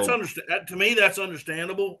something. And that's to me, that's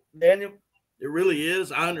understandable, Daniel. It really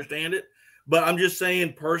is. I understand it, but I'm just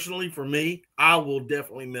saying personally, for me, I will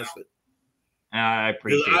definitely miss it. I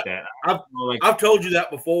appreciate that. I've told you that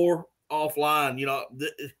before offline. You know,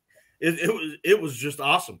 it was just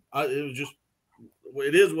awesome.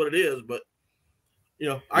 It is what it is. But you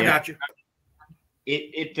know, I got you.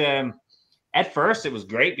 At first it was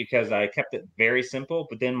great because I kept it very simple,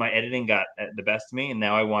 but then my editing got the best of me, and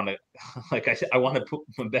now I want to, like I said, I want to put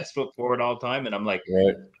my best foot forward all the time. And I'm like,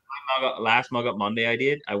 right. Last Mug Up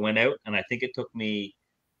Monday I went out, and I think it took me,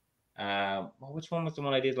 which one was the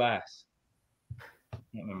one I did last? I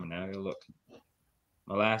can't remember now. I gotta look.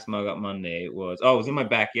 My last Mug Up Monday it was in my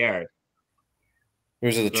backyard. It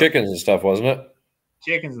was the chickens and stuff, wasn't it?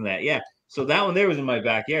 Chickens and that, yeah. So that one there was in my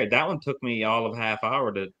backyard. That one took me all of half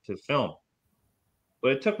hour to film.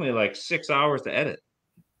 But it took me like 6 hours to edit.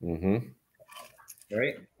 Mm-hmm.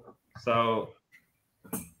 Right. So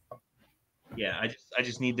yeah, I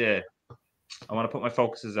just need to. I want to put my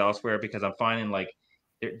focuses elsewhere because I'm finding like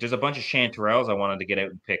there's a bunch of chanterelles I wanted to get out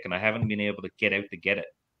and pick, and I haven't been able to get out to get it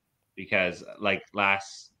because like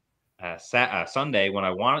last Sunday when I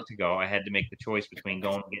wanted to go, I had to make the choice between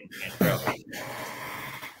going and getting chanterelles. I decided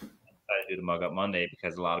to do the Mug Up Monday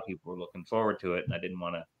because a lot of people were looking forward to it, and I didn't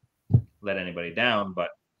want to let anybody down. But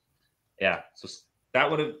yeah, so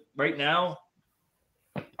that would have right now.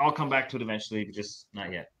 I'll come back to it eventually, but just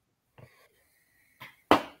not yet.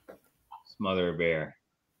 Smother a bear.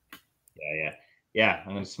 Yeah.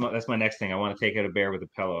 I'm gonna smother. That's my next thing. I want to take out a bear with a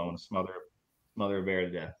pillow. I want to smother a bear to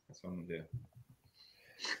death. That's what I'm gonna do.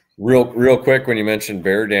 Real quick, when you mentioned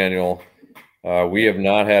bear, Daniel, we have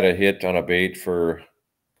not had a hit on a bait for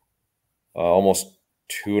almost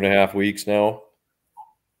 2.5 weeks now.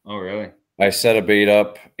 Oh, really? I set a bait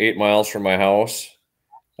up 8 miles from my house.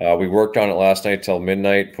 We worked on it last night till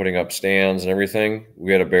midnight, putting up stands and everything.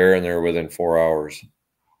 We had a bear in there within 4 hours.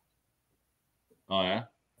 Oh, yeah?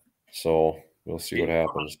 So we'll see what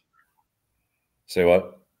happens. Say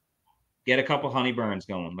what? Get a couple honey burns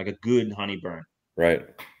going, like a good honey burn. Right.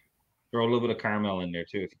 Throw a little bit of caramel in there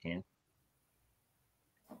too, if you can.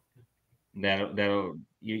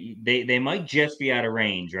 They might just be out of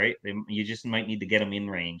range, right? You just might need to get them in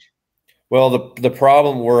range. Well, the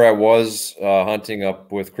problem where I was hunting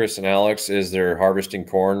up with Chris and Alex is they're harvesting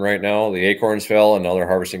corn right now. The acorns fell, and now they're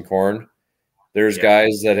harvesting corn. There's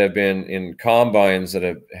guys that have been in combines that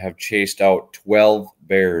have chased out 12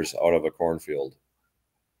 bears out of a cornfield.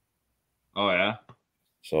 Oh, yeah?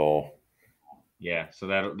 So. Yeah, so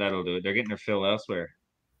that'll do it. They're getting their fill elsewhere.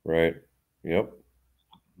 Right. Yep.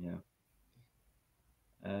 Yeah.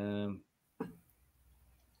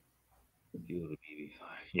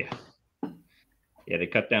 Yeah, they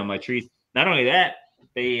cut down my trees. Not only that,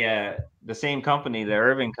 they the same company, the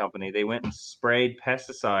Irving company, they went and sprayed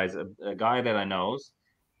pesticides. A guy that I knows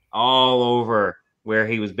all over where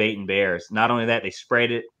he was baiting bears. Not only that, they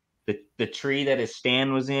sprayed it. The tree that his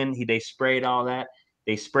stand was in, they sprayed all that.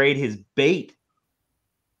 They sprayed his bait.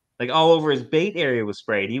 Like all over his bait area was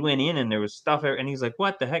sprayed. He went in and there was stuff, and he's like,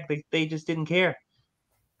 "What the heck?" They just didn't care.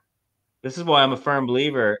 This is why I'm a firm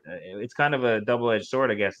believer. It's kind of a double-edged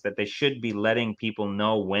sword, I guess, that they should be letting people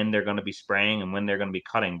know when they're going to be spraying and when they're going to be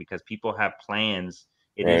cutting, because people have plans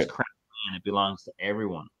It is Right. crown land. It belongs to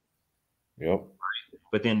everyone. Yep.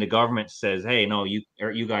 But then the government says, hey, no, you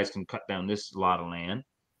guys can cut down this lot of land,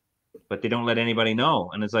 but they don't let anybody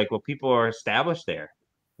know. And it's like, well, people are established there.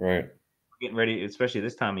 Right. Getting ready, especially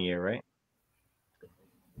this time of year, right?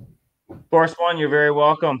 Force One, you're very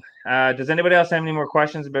welcome. Does anybody else have any more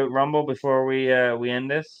questions about Rumble before we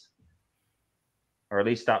end this? Or at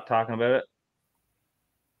least stop talking about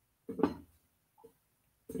it?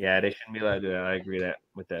 Yeah, they shouldn't be allowed to do that. I agree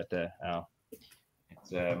with that, Al.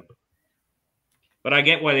 It's but I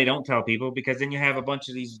get why they don't tell people, because then you have a bunch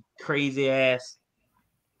of these crazy ass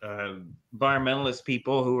environmentalist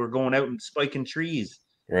people who are going out and spiking trees,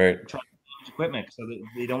 Right. trying to damage equipment, so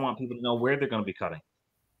they don't want people to know where they're going to be cutting.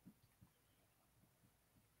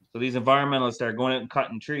 So these environmentalists are going out and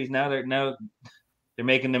cutting trees. Now they're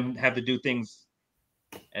making them have to do things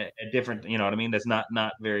a different. You know what I mean? That's not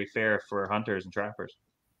very fair for hunters and trappers.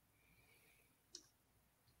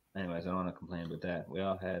 Anyways, I don't want to complain about that. We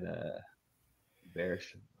all had bears.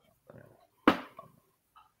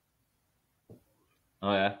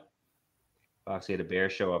 Oh yeah, Foxy had a bear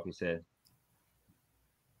show up. He said.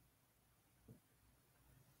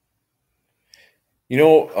 You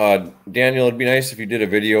know, Daniel, it'd be nice if you did a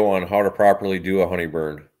video on how to properly do a honey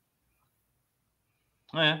burn.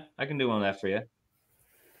 Oh yeah, I can do one of that for you.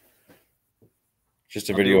 Just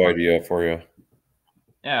a video idea for you.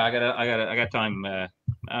 Yeah, I got time.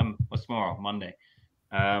 What's tomorrow? Monday.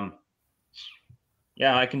 Yeah,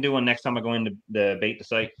 I can do one next time I go into the bait the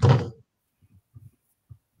site.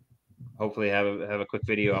 Hopefully, have a quick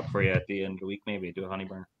video up for you at the end of the week. Maybe do a honey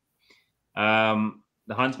burn.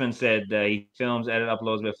 The Huntsman said he films, edit,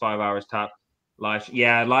 uploads about 5 hours top. Live.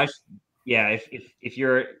 Yeah, live. Yeah, if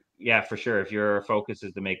you're for sure. If your focus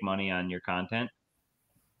is to make money on your content,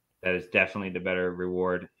 that is definitely the better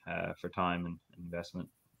reward for time and investment.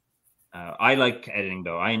 I like editing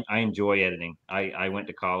though. I enjoy editing. I went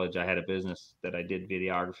to college. I had a business that I did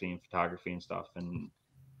videography and photography and stuff, and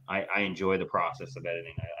I enjoy the process of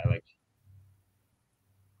editing. I like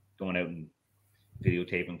going out and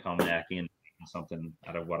videotaping, coming back in, making something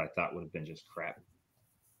out of what I thought would have been just crap.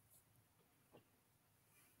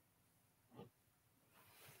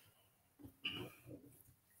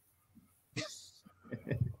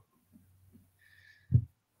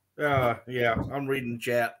 Yeah, I'm reading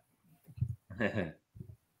chat. So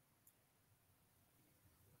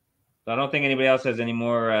I don't think anybody else has any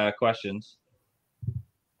more questions.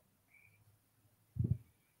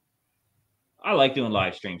 I like doing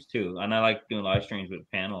live streams too, and I like doing live streams with a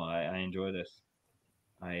panel. I enjoy this.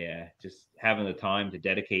 I just having the time to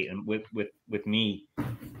dedicate, and with me,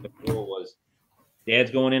 the rule was,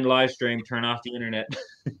 Dad's going in live stream. Turn off the internet.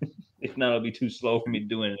 If not, it'll be too slow for me to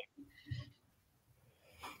do anything.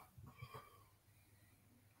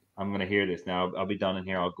 I'm gonna hear this now. I'll be done in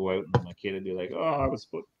here. I'll go out, and my kid will be like, "Oh,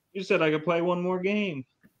 you said I could play one more game."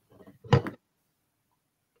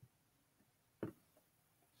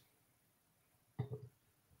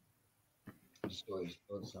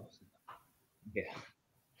 Yeah.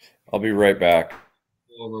 I'll be right back.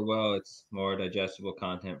 Over well, it's more digestible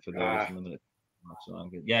content for those limited.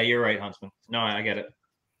 Yeah, you're right, Huntsman. No, I get it.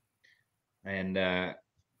 And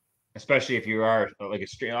especially if you are like a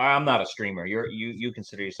streamer. I'm not a streamer. You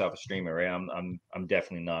consider yourself a streamer, right? I'm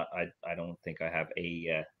definitely not. I don't think I have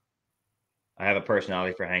I have a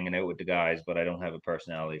personality for hanging out with the guys, but I don't have a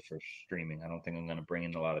personality for streaming. I don't think I'm going to bring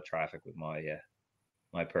in a lot of traffic with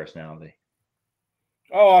my personality.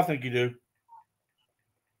 Oh, I think you do.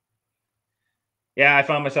 Yeah, I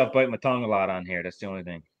find myself biting my tongue a lot on here. That's the only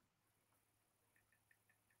thing.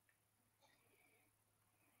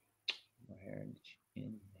 More hair on your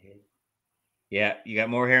chin, head. Yeah, you got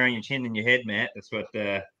more hair on your chin than your head, Matt. That's what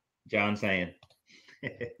John's saying.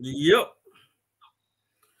 Yep.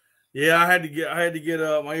 Yeah, I had to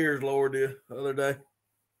get my ears lowered the other day.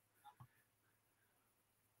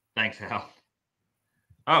 Thanks, Hal.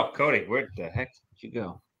 Oh, Cody, where the heck did you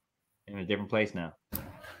go? In a different place now.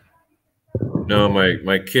 No,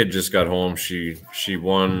 my kid just got home. She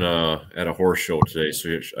won at a horse show today,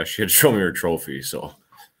 so she had to show me her trophy. So.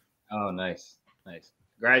 Oh, nice.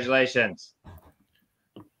 Congratulations.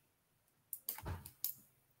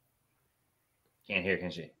 Can't hear,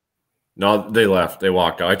 can she? No, they left. They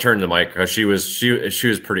walked out. I turned the mic because she was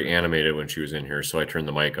pretty animated when she was in here, so I turned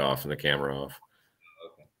the mic off and the camera off.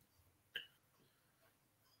 Okay.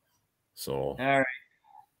 So. All right,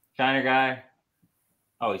 Shiner guy.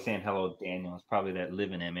 Oh, he's saying hello, Daniel. It's probably that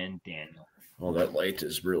living MN Daniel. Oh, that light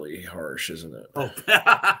is really harsh, isn't it? Oh,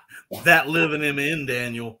 that living him in,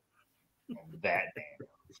 Daniel. That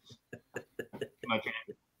Daniel.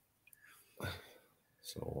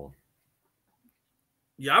 So.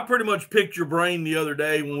 Yeah, I pretty much picked your brain the other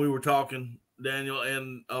day when we were talking, Daniel,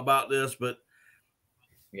 and about this. But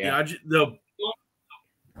Yeah, I just, the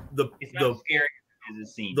it's not scary as it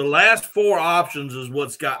seems. The last 4 options is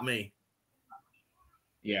what's got me.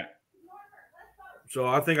 Yeah. So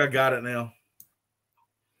I think I got it now.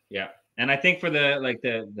 Yeah. And I think for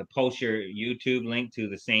the post your YouTube link to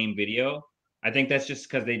the same video, I think that's just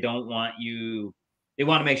because they don't want you, they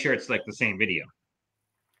want to make sure it's like the same video.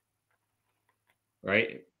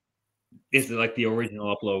 Right? This is like the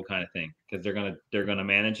original upload kind of thing. Because they're gonna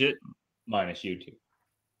manage it minus YouTube.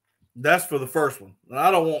 That's for the first one. And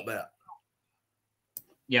I don't want that.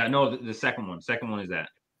 Yeah, no, the second one. Second one is that.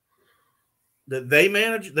 That they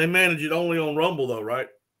manage it only on Rumble though, right?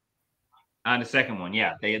 On the second one,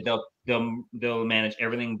 yeah. They'll manage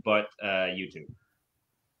everything but YouTube.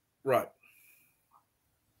 Right.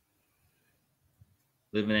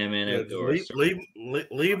 Living in man outdoors. Leave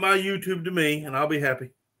my YouTube to me, and I'll be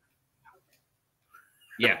happy.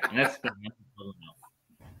 Yeah, and that's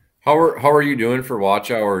how are you doing for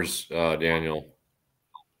watch hours, Daniel?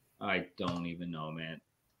 I don't even know, man.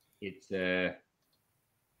 It's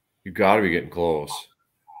you got to be getting close.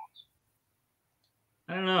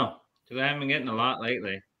 I don't know, because I haven't been getting a lot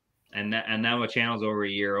lately, and now my channel's over a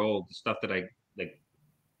year old. The stuff that I like,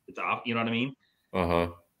 it's off. You know what I mean? I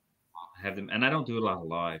have them, and I don't do a lot of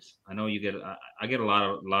lives. I know you get. I get a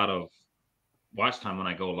lot of watch time when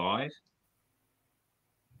I go live,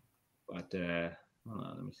 but hold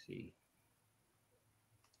on, let me see.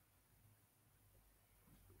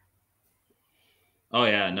 Oh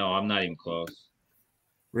yeah, no, I'm not even close.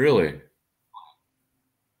 Really?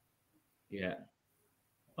 Yeah.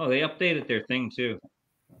 Oh, they updated their thing too.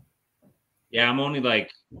 Yeah, I'm only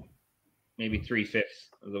like maybe 3/5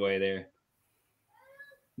 of the way there.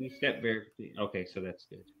 Step verification. Okay, so that's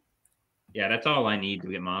good. Yeah, that's all I need to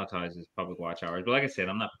get monetized is public watch hours. But like I said,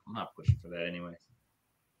 I'm not pushing for that anyways.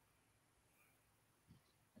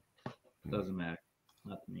 Doesn't matter.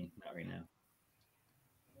 Not to me. Not right now.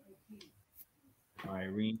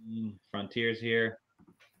 Irene Frontiers here.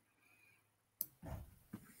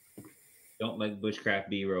 Don't like bushcraft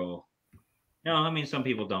B-roll. No, I mean some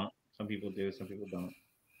people don't. Some people do. Some people don't.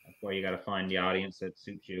 That's why you got to find the audience that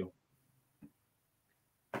suits you.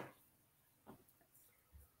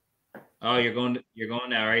 Oh, you're going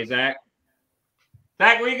now, right, Zach?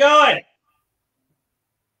 Zach, where you going?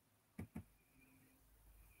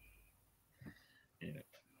 Anyway.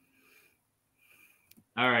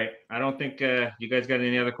 All right. I don't think you guys got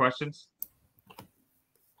any other questions.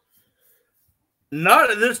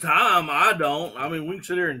 Not at this time. I don't. I mean, we can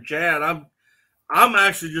sit here and chat. I'm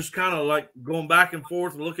actually just kind of like going back and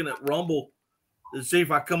forth, looking at Rumble to see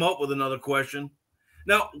if I come up with another question.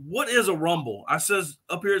 Now, what is a Rumble? Up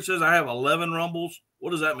here it says I have 11 Rumbles. What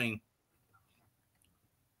does that mean?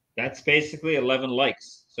 That's basically 11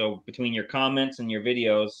 likes. So between your comments and your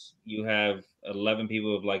videos, you have 11 people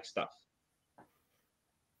who have liked stuff.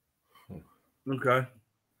 Okay.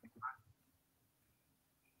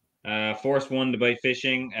 Force 1 to bite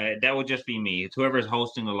fishing. That would just be me. It's whoever's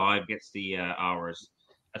hosting the live gets the hours.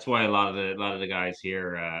 That's why a lot of the guys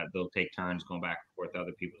here they'll take turns going back and forth to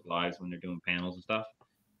other people's lives when they're doing panels and stuff,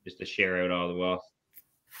 just to share out all the wealth.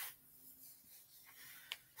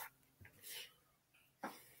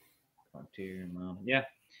 Frontier, yeah.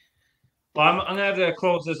 Well, I'm gonna have to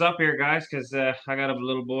close this up here, guys, because I got a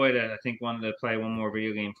little boy that I think wanted to play one more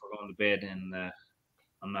video game before going to bed, and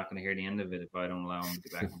I'm not gonna hear the end of it if I don't allow him to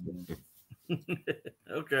get back home.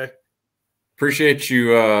 Okay. Appreciate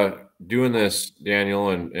you doing this, Daniel,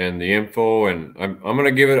 and the info, and I'm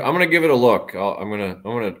gonna give it a look. I'm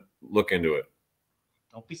gonna look into it.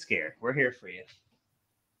 Don't be scared. We're here for you.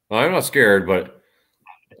 Well, I'm not scared, but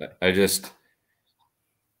I don't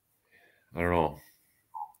know.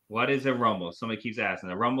 What is a Rumble? Somebody keeps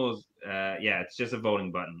asking. A Rumble is yeah, it's just a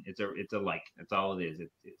voting button. It's a like. That's all it is.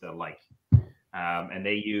 It's a like. And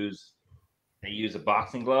they use a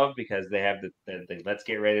boxing glove because they have the let's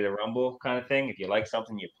get ready to rumble kind of thing. If you like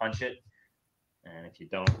something, you punch it, and if you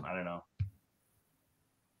don't, I don't know.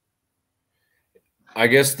 I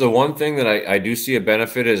guess the one thing that I do see a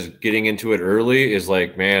benefit is getting into it early is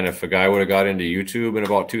like, man, if a guy would have got into YouTube in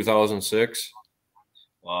about 2006.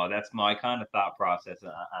 Well, that's my kind of thought process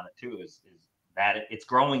on it too. Is that it's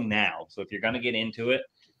growing now. So if you're going to get into it,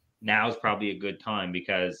 now is probably a good time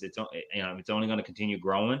because it's only going to continue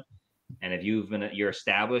growing. And if you're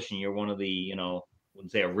established and you're one of the, I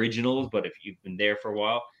wouldn't say originals, but if you've been there for a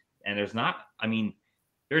while, and there's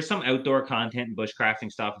some outdoor content and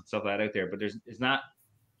bushcrafting stuff and stuff like that out there, but it's not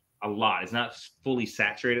a lot. It's not fully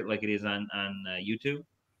saturated like it is on YouTube.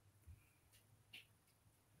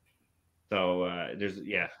 So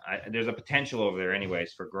there's a potential over there,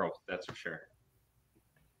 anyways, for growth. That's for sure.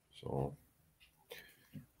 So,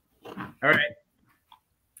 all right,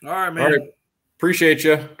 man. All right. Appreciate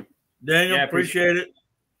you, Daniel. Yeah, appreciate it.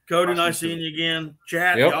 Cody, Awesome. nice seeing you again.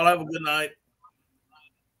 Chat. Yep. Y'all have a good night.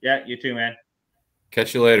 Yeah, you too, man.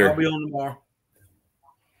 Catch you later. I'll be on tomorrow.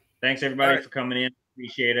 Thanks everybody for coming in.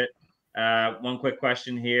 Appreciate it. One quick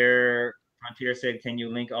question here. Frontier said, "Can you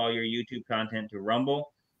link all your YouTube content to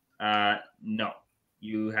Rumble?" No.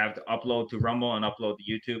 You have to upload to Rumble and upload to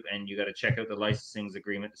YouTube, and you got to check out the licensing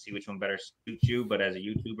agreement to see which one better suits you. But as a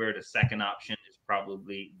YouTuber, the second option is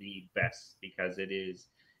probably the best because it is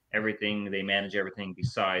everything. They manage everything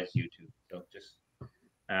besides YouTube. So just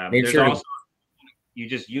there's also you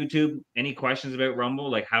just YouTube any questions about Rumble,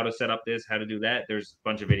 like how to set up this, how to do that. There's a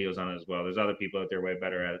bunch of videos on it as well. There's other people out there way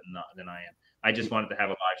better at it than I am. I just wanted to have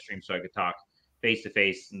a live stream so I could talk face to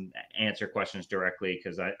face and answer questions directly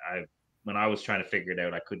because I when I was trying to figure it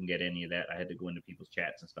out, I couldn't get any of that. I had to go into people's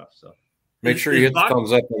chats and stuff. So make sure you hit the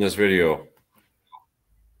thumbs up on this video.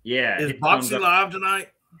 Yeah. Is Boxy live tonight?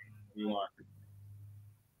 You want?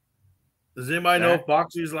 Does anybody know if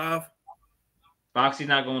Boxy's live? Boxy's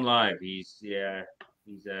not going live. He's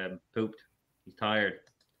pooped. He's tired.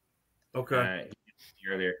 Okay.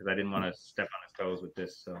 Earlier because I didn't want to step on his toes with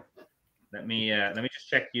this. So let me just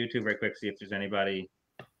check YouTube right quick, see if there's anybody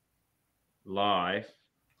live.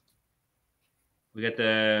 We got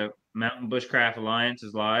the Mountain Bushcraft Alliance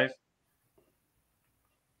is live.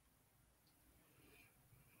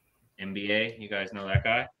 MBA, you guys know that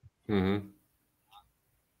guy? Mm-hmm.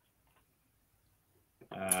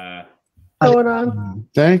 Going on?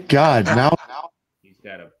 Thank God. Now he's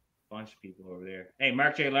got a bunch of people over there. Hey,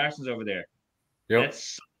 Mark J. Larson's over there. Yep.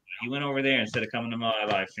 You went over there instead of coming to my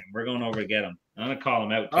live stream. We're going over to get him. I'm gonna call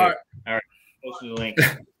him out too. All right. Post the link.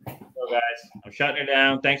 So guys, I'm shutting it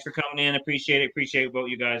down. Thanks for coming in. Appreciate it. Appreciate both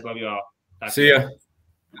you guys. Love you all. See ya.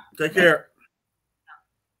 Take care.